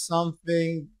really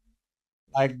something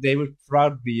like they would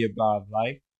proud be about.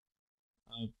 Like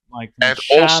And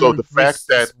also shaman the fact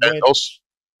that, priestess witch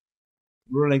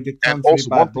ruling the and country also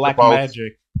by one thing black about,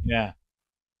 magic. Yeah.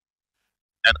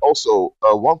 and also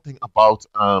one thing about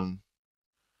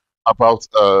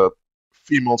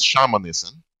female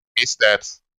shamanism is that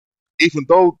even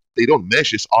though they don't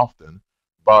measure this often,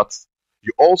 but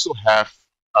you also have,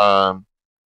 I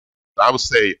would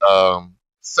say,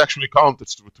 sexual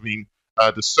encounters between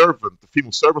the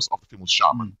female servants of the female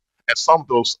shaman, and some of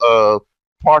those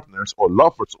partners or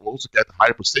lovers will also get a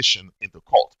higher position in the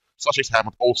cult. Such things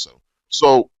happened also.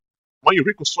 So when you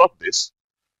reconstruct this,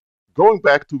 going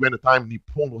back to when the time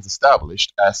Nippon was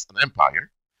established as an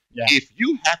empire, Yeah. if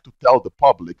you had to tell the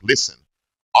public, listen,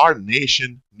 our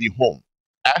nation, Nihon,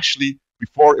 actually,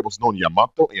 before it was known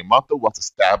Yamato was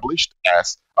established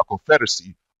as a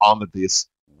confederacy under this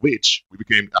witch, who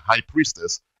became a high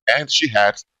priestess, and she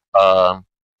had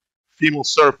female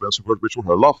servants, which were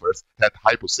her lovers, had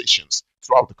high positions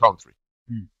throughout the country.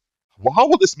 Well, how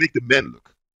will this make the men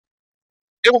look?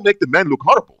 It will make the men look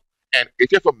horrible. And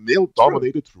if you have a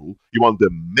male-dominated rule, you want the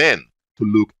men to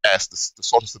look as the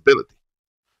source of stability.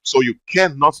 So you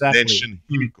cannot mention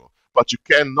Himiko, but you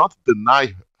cannot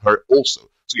deny her also.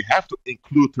 So you have to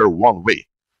include her one way.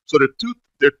 So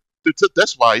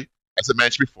that's why, as I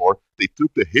mentioned before, they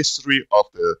took the history of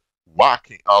the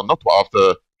of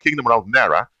the kingdom around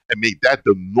Nara and made that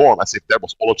the norm, as if that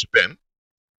was all of Japan,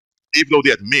 even though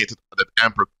they admit that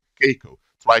Emperor Keiko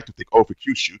tried to take over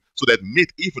Kyushu. So they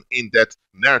admit even in that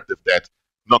narrative that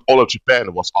not all of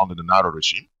Japan was under the Nara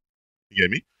regime. You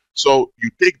get me? So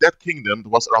you take that kingdom that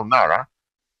was around Nara,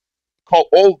 call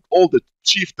all the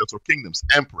chieftains or kingdoms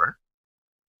emperor,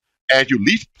 and you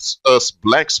leave us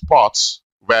blank spots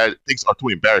where things are too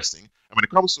embarrassing. And when it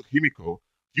comes to Himiko,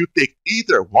 you take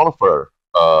either one of her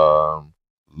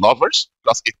lovers,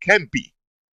 because it can be,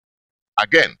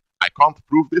 again, I can't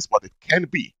prove this, but it can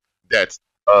be that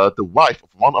the wife of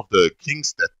one of the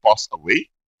kings that passed away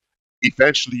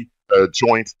eventually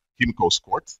joined Himiko's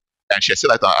court, and she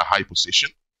still had a high position,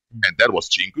 and that was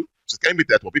Jingu. So it can be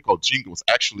that what we call Jingu was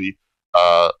actually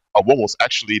a woman was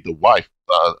actually the wife,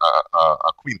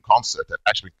 a queen consort that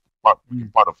actually became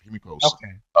Mm. part of Himiko's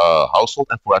Okay. household,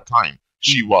 and for a time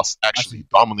she Mm. was I see. actually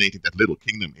dominating that little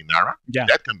kingdom in Nara. Yeah.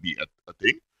 That can be a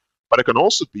thing, but it can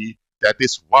also be that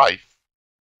this wife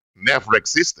never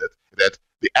existed. That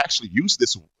they actually used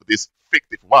this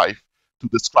fictive wife to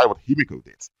describe what Himiko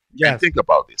did. And Yes. think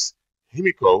about this: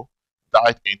 Himiko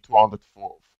died in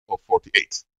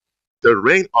 248. The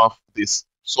reign of this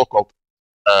so-called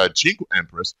Jingu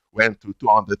Empress went to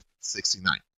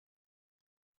 269.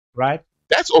 Right.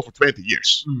 That's over 20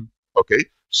 years. Mm. Okay,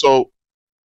 so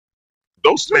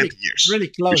those It's really, 20 years, really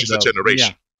which close is a though. Yeah.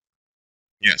 generation,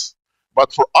 yes.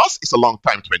 But for us, it's a long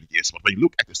time, 20 years. But when you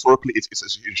look at historically, it's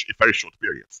a very short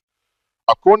period.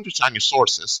 According to Chinese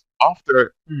sources,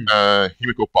 after Mm.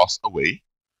 Himiko passed away,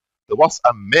 there was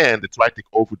a man that tried to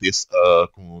take over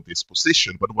this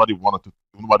position, but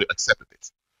nobody accepted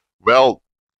it. Well,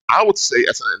 I would say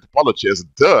as an anthropologist,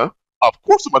 of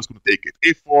course somebody's going to take it.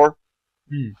 If for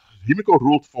Mm. Himiko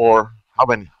ruled for how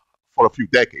many? For a few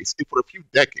decades. If for a few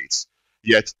decades,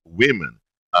 yet women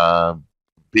um,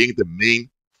 being the main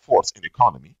force in the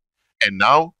economy, and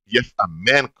now you have a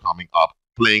man coming up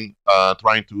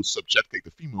trying to subjugate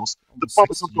the females, the Almost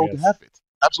public's 60 not going to years. have it.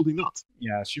 Absolutely not.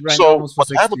 Yeah. She ran So almost for what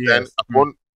 60 happened then? years.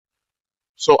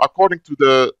 Mm. According to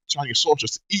the Chinese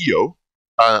sources, Io,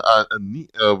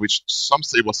 which some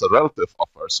say was a relative of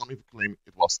her, some even claim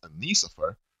it was a niece of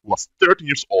her, who was 13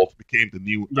 years old, became the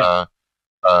new Yeah.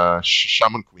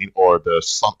 Shaman Queen or the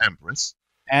Sun Empress.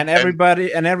 And And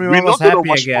we everyone was don't know happy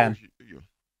much about again. Io.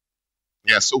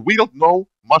 Yeah, so we don't know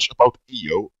much about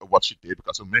Io, what she did,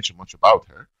 because we mentioned much about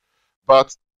her.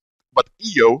 But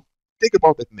Io, think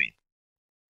about that name.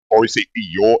 Or you say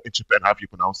Io in Japan, how you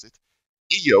pronounce it.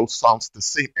 Io sounds the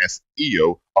same as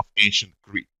Io of ancient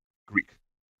Greek.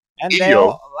 And they Io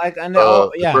all like, and they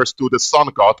all, yeah. refers to the sun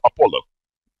god Apollo.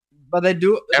 But they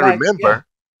do And like, yeah. remember,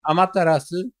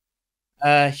 Amaterasu,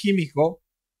 Himiko,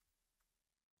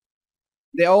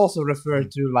 they also refer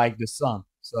mm, to like the sun.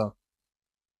 So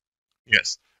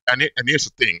yes, and here's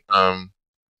the thing.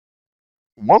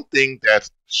 One thing that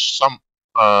some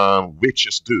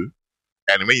witches do,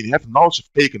 and when you have knowledge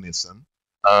of paganism,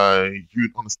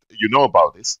 you know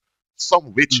about this. Some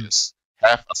mm. witches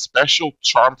have a special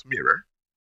charmed mirror.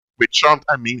 With charmed,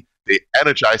 I mean they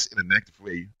energize in a negative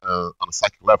way on a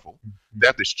psychic level. Mm-hmm. They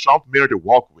have this charmed mirror they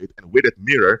walk with, and with that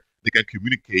mirror, they can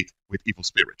communicate with evil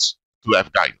spirits to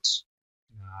have guidance.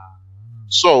 Ah.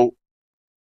 So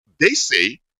they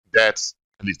say that,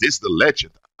 at least this is the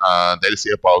legend that they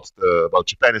say about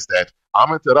Japan, is that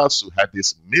Amaterasu had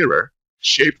this mirror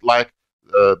shaped like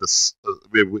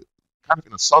kind of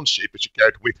in a sun shape, that she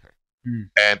carried with her,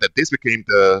 and that this became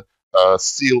the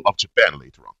seal of Japan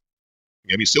later on.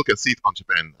 I mean, you still can see it on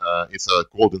Japan. It's a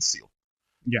golden seal.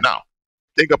 Yeah. Now,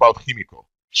 think about Himiko.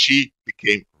 She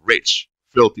became rich,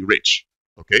 filthy rich.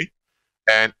 Okay,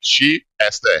 and she,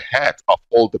 as the head of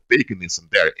all the paganism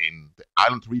there in the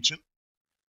island region,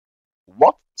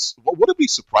 what would it be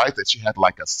surprised that she had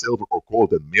like a silver or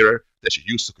golden mirror that she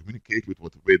used to communicate with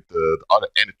the other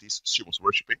entities she was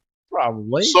worshiping?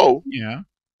 Probably. So, yeah.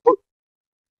 But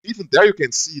even there, you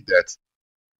can see that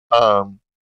um,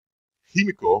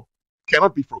 Himiko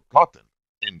cannot be forgotten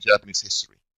in Japanese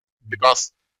history,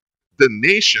 because the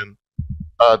nation,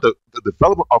 the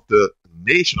development of the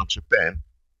nation of Japan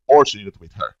originated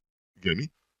with her. You get me?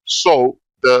 So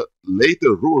the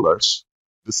later rulers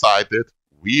decided,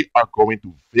 we are going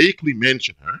to vaguely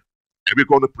mention her, and we're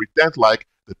going to pretend like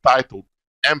the title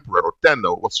emperor or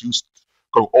tenno was used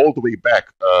going all the way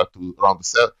back to around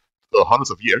the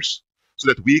hundreds of years, so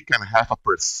that we can have a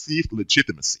perceived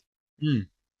legitimacy. Mm. You know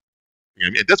what I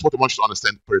mean? And that's what I want you to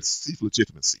understand: perceived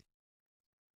legitimacy.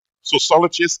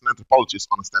 Sociologists and anthropologists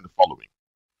understand the following: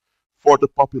 for the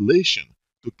population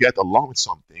to get along with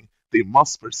something, they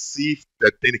must perceive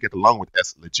that thing they get along with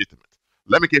as legitimate.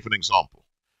 Let me give an example.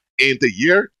 In the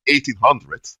year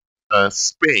 1800,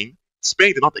 Spain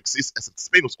did not exist, as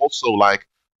Spain was also like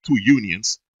two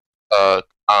unions, uh,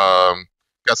 um,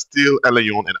 Castile and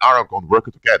Leon and Aragon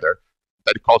working together,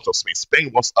 that the culture of Spain.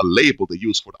 Spain was a label they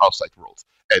used for the outside world.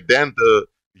 And then the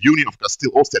Union of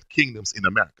Castile also had kingdoms in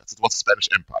America. So it was the Spanish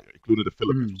Empire, including the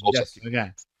Philippines, was also yes, a kingdom.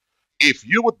 again. If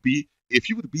you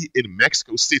would be in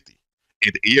Mexico City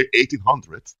in the year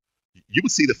 1800, you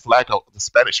would see the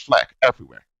Spanish flag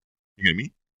everywhere. You know what I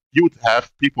mean? You would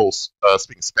have people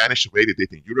speaking Spanish the way they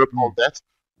did in Europe and all that.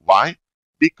 Why?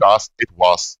 Because it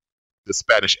was the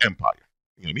Spanish Empire.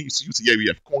 You know what I mean? You see, yeah, we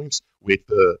have coins with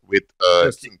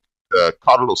King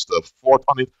Carlos the Fourth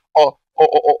on it.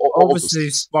 Obviously,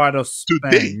 it's part of Spain.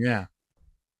 Today, yeah.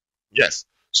 Yes.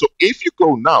 So if you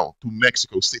go now to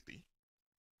Mexico City,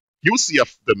 you'll see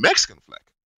the Mexican flag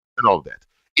and all that.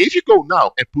 If you go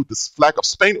now and put this flag of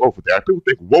Spain over there, people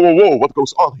think, whoa, whoa, whoa, what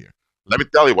goes on here? Let me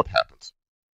tell you what happened.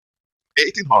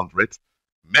 1800,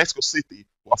 Mexico City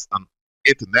was an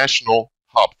international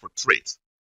hub for trade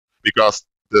because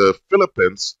the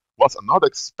Philippines was another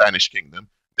Spanish kingdom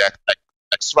that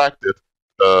extracted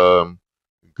um,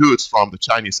 goods from the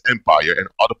Chinese Empire and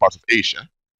other parts of Asia,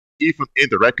 even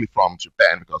indirectly from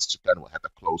Japan, because Japan had a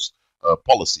close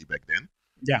policy back then.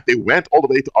 Yeah. They went all the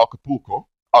way to Acapulco,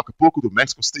 Acapulco to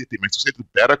Mexico City to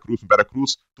Veracruz, and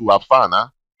Veracruz to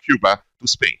Havana, Cuba, to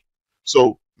Spain.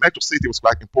 So Mexico City was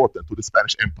quite important to the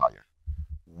Spanish Empire.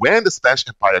 When the Spanish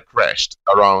Empire crashed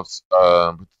around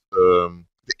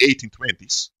the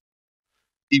 1820s,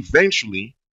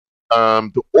 eventually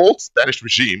the old Spanish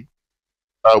regime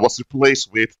was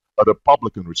replaced with a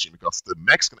Republican regime because the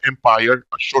Mexican Empire,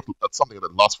 something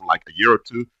that lasted for like a year or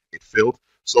two, it failed.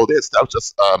 So they established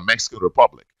a Mexican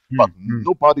Republic. But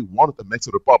nobody wanted a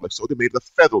Mexican Republic, so they made a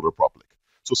federal republic.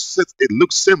 So it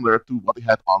looks similar to what they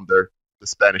had under the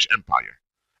Spanish Empire.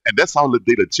 And that's how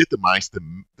they legitimized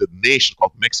the nation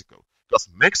called Mexico. Because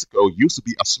Mexico used to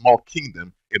be a small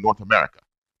kingdom in North America.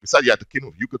 Besides, you had the Kingdom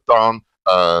of Yucatan,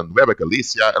 Nueva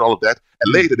Galicia, and all of that.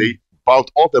 And later they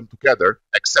bound all of them together,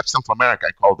 except Central America,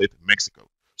 and called it Mexico.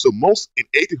 So in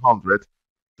 1800,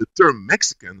 the term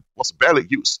Mexican was barely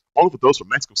used, only for those from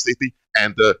Mexico City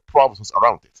and the provinces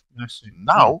around it.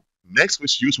 Now, Mexico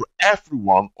is used for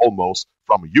everyone almost,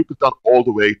 from Yucatan all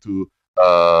the way to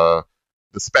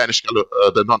the Spanish,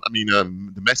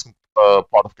 the Mexican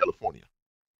part of California.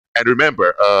 And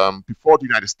remember, before the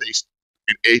United States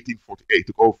in 1848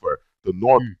 took over the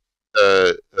north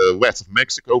west of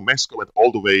Mexico, Mexico went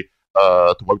all the way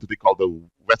to what they call the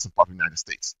western part of the United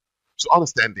States. So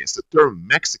understand this, the term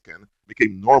Mexican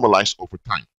became normalized over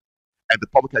time. And the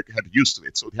public had used to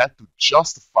it. So they had to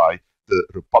justify the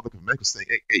Republic of Mexico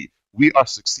saying, hey, we are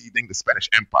succeeding the Spanish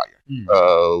Empire.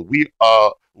 So you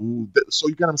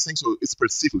get what I'm saying? So it's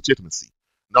perceived legitimacy.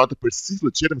 Now, the perceived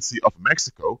legitimacy of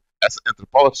Mexico as an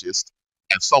anthropologist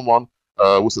and someone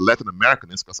who's a Latin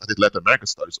Americanist, because I did Latin American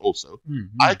studies also,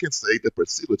 I can say the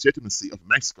perceived legitimacy of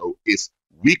Mexico is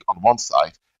weak on one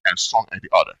side and strong on the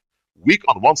other. Weak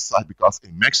on one side because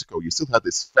in Mexico you still had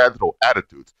this federal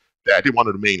attitude that they want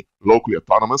to remain locally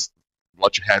autonomous,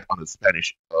 what you had under the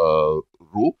Spanish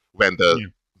rule, when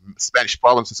the Spanish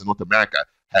provinces in North America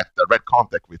had direct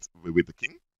contact with the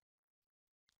king.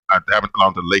 They happened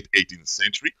around the late 18th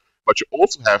century. But you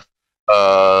also have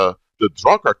the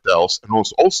drug cartels, and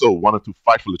also wanted to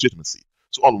fight for legitimacy.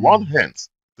 So on one hand,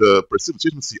 the perceived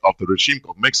legitimacy of the regime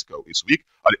called Mexico is weak.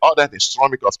 On the other hand, it's strong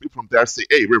because people from there say,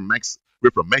 hey, we're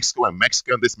from Mexico and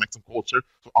Mexican, this Mexican culture.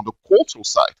 So on the cultural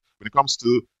side, when it comes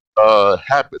to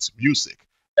habits, music,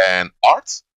 and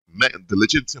arts, the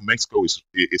legitimacy of Mexico is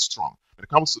strong. When it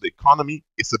comes to the economy,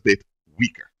 it's a bit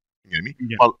weaker. You know what I mean?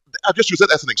 Yeah. Well, I'll just use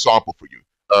that as an example for you.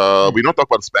 We don't talk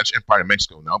about the Spanish Empire in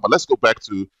Mexico now, but let's go back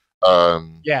to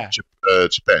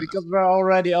Japan. Because we're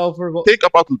already over. Think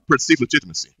about perceived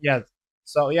legitimacy. Yes.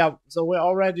 So we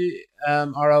already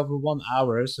are over 1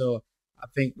 hour. So I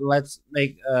think let's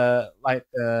make like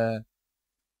a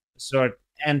sort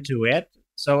end to it.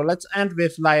 So let's end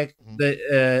with like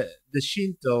the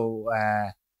Shinto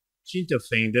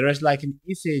thing. There is like an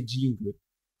Ise Jingu.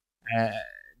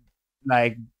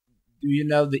 Like, do you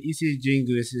know the Ise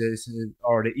Jingu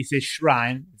or the Ise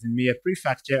Shrine? It's in Mie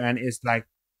Prefecture, and it's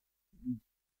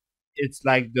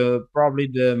like the probably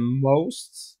the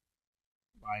most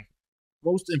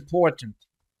important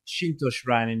Shinto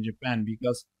shrine in Japan,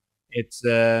 because it's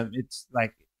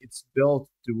built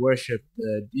to worship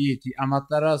the deity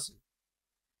Amaterasu.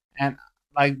 And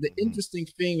like the interesting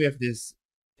thing with this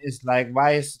is like,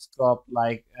 why is it called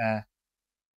like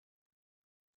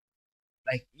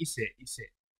Ise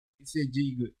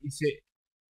Jingu,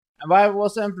 and why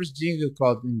was Empress Jingu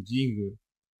called in Jingu?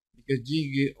 Because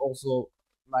Jingu also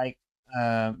like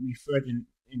referred in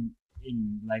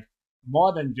like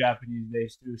modern Japanese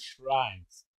days to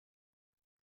shrines.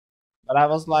 But I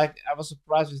was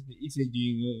surprised with the Ise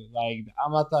Jingu, like the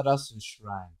Amaterasu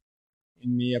shrine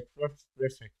in Mie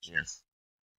Prefecture. Yes.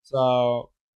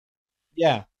 So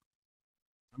yeah.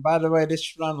 And by the way, this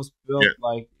shrine was built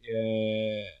like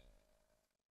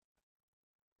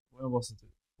when was it?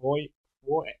 Four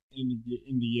in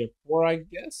the year 4, I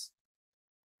guess.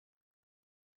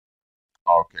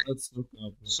 Okay. Let's look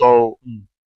up. So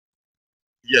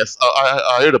yes,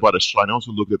 I heard about the shrine. I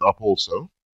also looked it up also,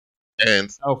 and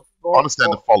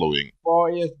understand the following.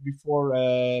 4 years before,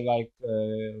 like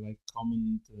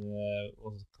common,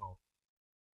 what's it called?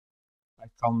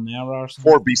 Like common era or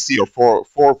something. 4 BC or 4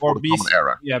 for the BC, common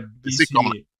era. Yeah, BC.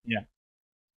 Common, yeah.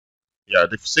 Yeah,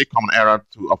 they say common era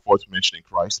to avoid mentioning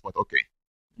Christ, but okay.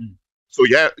 Mm. So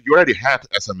yeah, you already had,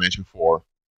 as I mentioned before,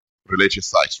 religious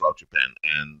sites throughout Japan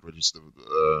and religious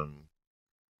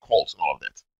cults and all of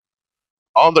that.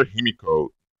 Under Himiko,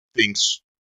 things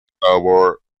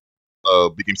were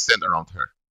became centered around her.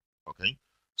 Okay,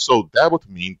 so that would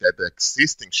mean that the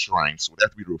existing shrines would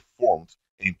have to be reformed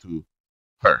into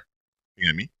her. You know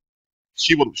what I mean?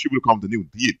 She would become the new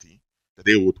deity that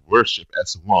they would worship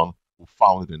as the one who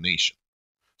founded the nation.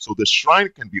 So the shrine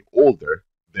can be older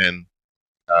than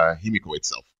Himiko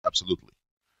itself, absolutely.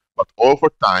 But over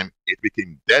time, it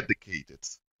became dedicated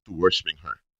to worshiping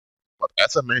her. But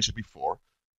as I mentioned before,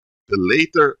 the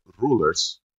later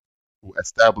rulers who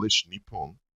established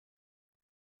Nippon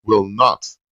will not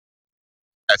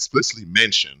explicitly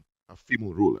mention a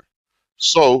female ruler.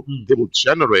 So Mm. they will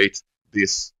generate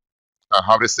this,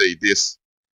 how do they say, this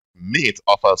myth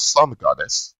of a sun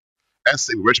goddess and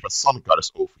say we worship a sun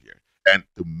goddess over here. And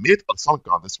the myth of the sun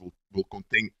goddess will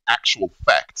contain actual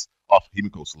facts of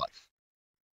Himiko's life.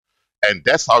 And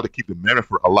that's how they keep the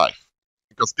metaphor alive.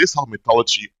 Because this is how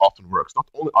mythology often works. Not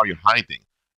only are you hiding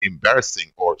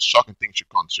embarrassing or shocking things you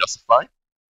can't justify,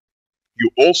 you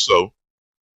also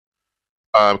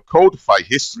codify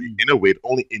history in a way that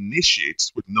only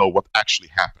initiates would know what actually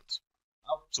happened.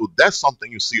 So that's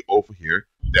something you see over here,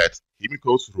 that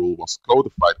Himiko's rule was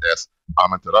codified as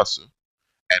Amaterasu.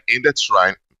 And in that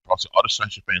shrine, plus other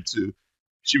shrines in Japan too,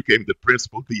 she became the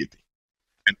principal deity.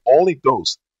 And only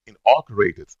those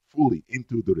inaugurated fully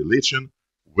into the religion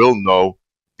will know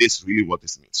this really what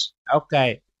this means.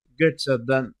 Okay, good. So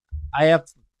then I have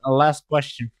a last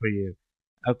question for you.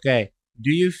 Okay,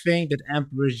 do you think that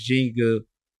Emperor Jingu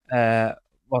uh,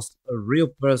 was a real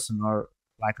person, or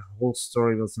like a whole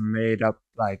story was made up,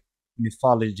 like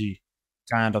mythology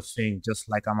kind of thing, just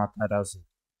like Amaterasu,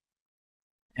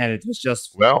 and it was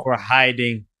just Well, for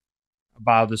hiding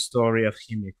about the story of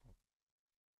Himiko?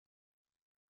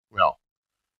 well,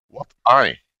 what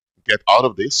I get out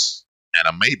of this, and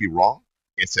I may be wrong,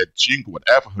 is that Jingu,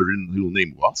 whatever her real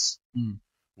name Mm.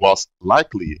 was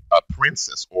likely a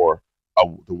princess or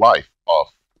the wife of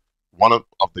one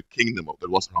of the kingdom that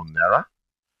was around Nara,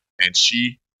 and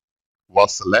she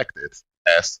was selected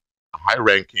as a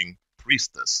high-ranking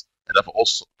priestess, and therefore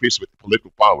also priest with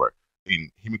political power in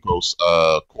Himiko's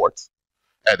court,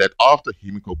 and that after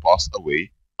Himiko passed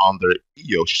away under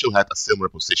Iyo, she still had a similar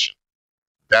position.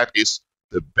 That is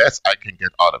the best I can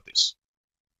get out of this.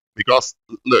 Because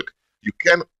look, you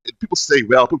can people say,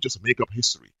 well, people just make up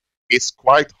history. It's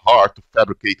quite hard to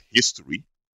fabricate history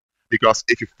because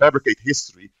if you fabricate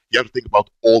history, you have to think about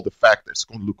all the factors. It's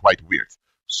going to look quite weird.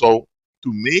 So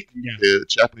to make Yeah. the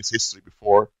Japanese history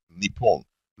before Nippon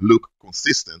look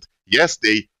consistent, yes,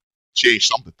 they changed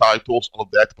some of the titles, all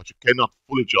of that, but you cannot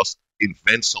fully just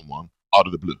invent someone out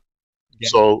of the blue. Yeah,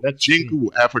 So that's Jinku, true.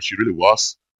 whoever she really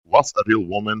was a real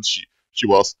woman. She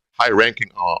was high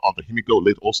ranking under Himiko,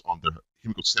 later also under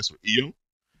Himiko's successor Iyo, and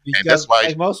Because that's why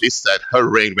like most they said her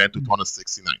reign went to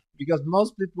 269. because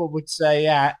most people would say,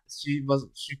 yeah, she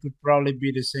could probably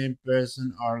be the same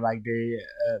person, or like the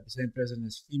same person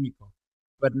as Himiko.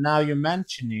 But now you're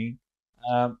mentioning,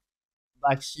 um,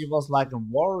 like she was like a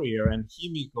warrior, and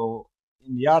Himiko,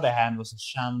 in the other hand, was a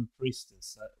shaman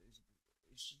priestess.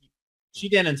 She she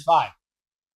didn't fight.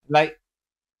 Like,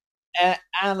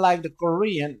 and like the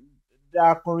Korean, there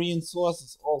are Korean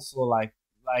sources also like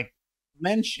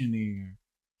mentioning her.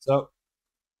 So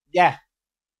yeah,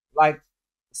 like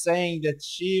saying that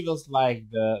she was like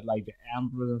the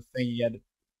emperor thing, yet it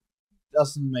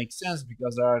doesn't make sense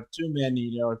because there are too many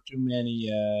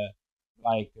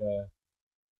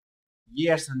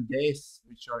years and days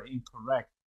which are incorrect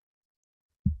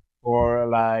for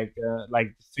like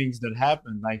things that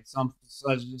happened. Like some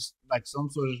sources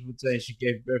would say she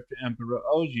gave birth to Emperor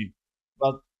Oji,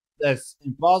 but that's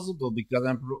impossible because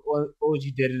Emperor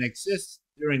Oji didn't exist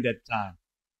during that time.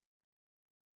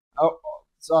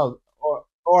 Oh,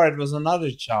 or it was another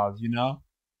child, you know.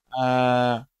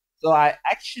 So I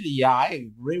actually, yeah, I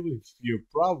agree with you.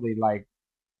 Probably like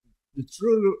the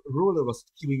true ruler was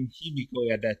killing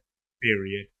Himiko at that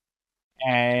period,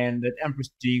 and that Empress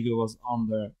Jingu was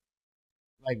under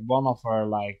like one of her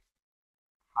like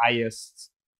highest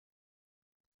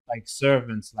like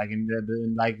servants, like in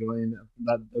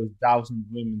that those thousand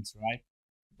women's right,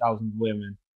 thousand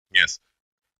women. Yes,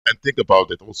 and think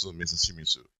about it also, Mrs.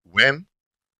 Shimizu. When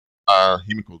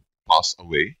Himiko passed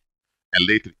away, and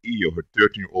later Iyo, her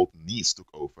 13-year-old niece, took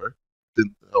over,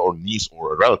 or niece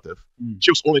or a relative, Mm.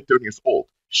 she was only 13 years old.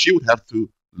 She would have to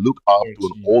look up to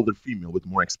an 13. older female with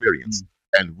more experience. Mm.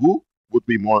 And who would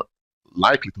be more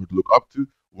likely to look up to?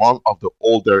 One of the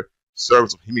older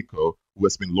servants of Himiko, who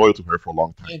has been loyal to her for a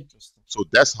long time. Interesting. So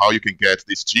that's how you can get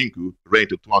this Jinku rank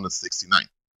to 269.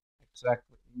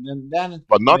 Exactly. And then it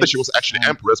But not that she makes was actually sense.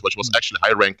 empress, but she was actually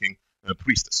high-ranking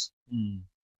priestess.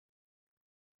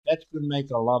 That could make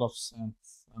a lot of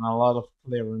sense and a lot of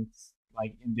clearance,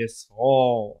 like in this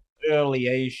whole early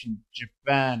ancient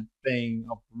Japan thing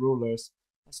of rulers,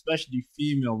 especially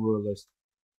female rulers,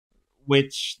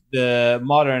 which the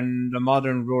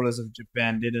modern rulers of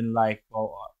Japan didn't like.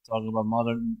 Well, talking about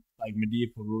modern like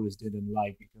medieval rulers didn't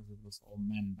like because it was all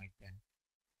men back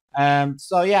then.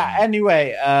 So yeah,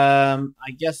 anyway,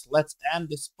 I guess let's end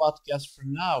this podcast for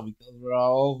now because we're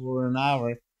over an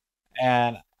hour,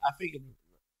 and I think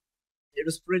it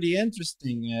was pretty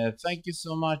interesting. Thank you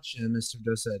so much, Mr.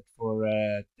 Dossett, for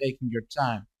taking your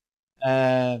time.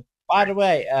 Uh, by the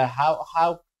way,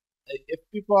 how if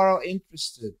people are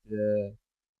interested,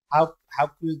 how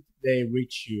could they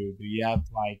reach you? Do you have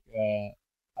like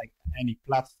any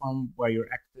platform where you're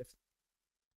active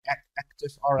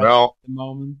or at Well, the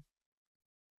moment?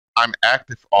 I'm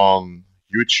active on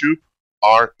YouTube,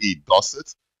 R.E.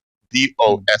 Dossett,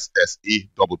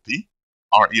 Dossett,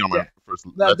 R.E. on my Yeah. first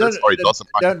No, letters, R.E. Dossett,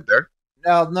 I'm active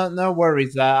don't, there. no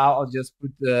worries. I'll just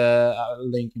put the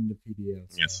link in the video.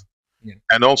 So, Yes. yeah.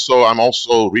 And also, I'm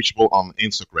also reachable on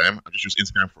Instagram. I just use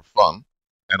Instagram for fun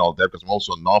and all that because I'm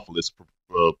also a novelist,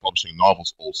 publishing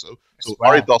novels also. So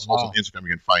Well, R.E. Dossett also wow. on Instagram, you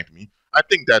can find me. I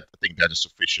think that is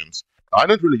sufficient. I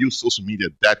don't really use social media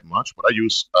that much, but I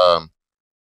use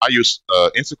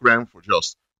Instagram for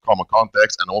just common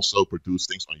context and also produce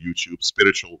things on YouTube,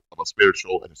 spiritual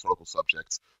and historical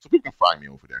subjects. So people can find me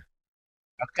over there.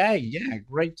 Okay, yeah,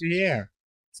 great to hear.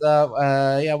 So,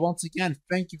 yeah, once again,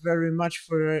 thank you very much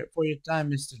for your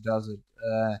time, Mr. Dozzard.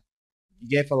 You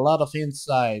gave a lot of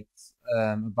insights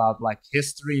about like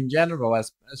history in general,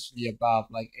 especially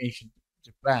about like ancient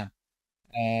Japan.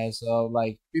 So,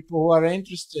 like people who are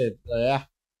interested, yeah,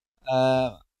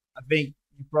 I think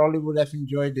you probably would have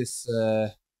enjoyed this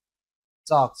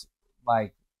talks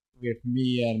like with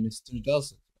me and Mr.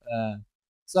 Dossett.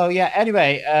 So yeah,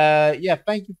 anyway, yeah,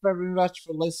 thank you very much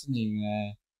for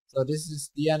listening. So this is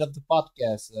the end of the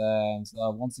podcast.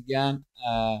 So once again,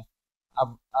 I,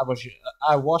 I was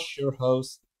I was your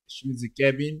host, Shimizu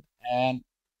Kevin, and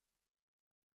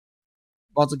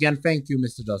once again, thank you,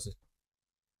 Mr. Dossett.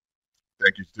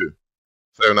 Thank you too.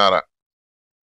 Sayonara.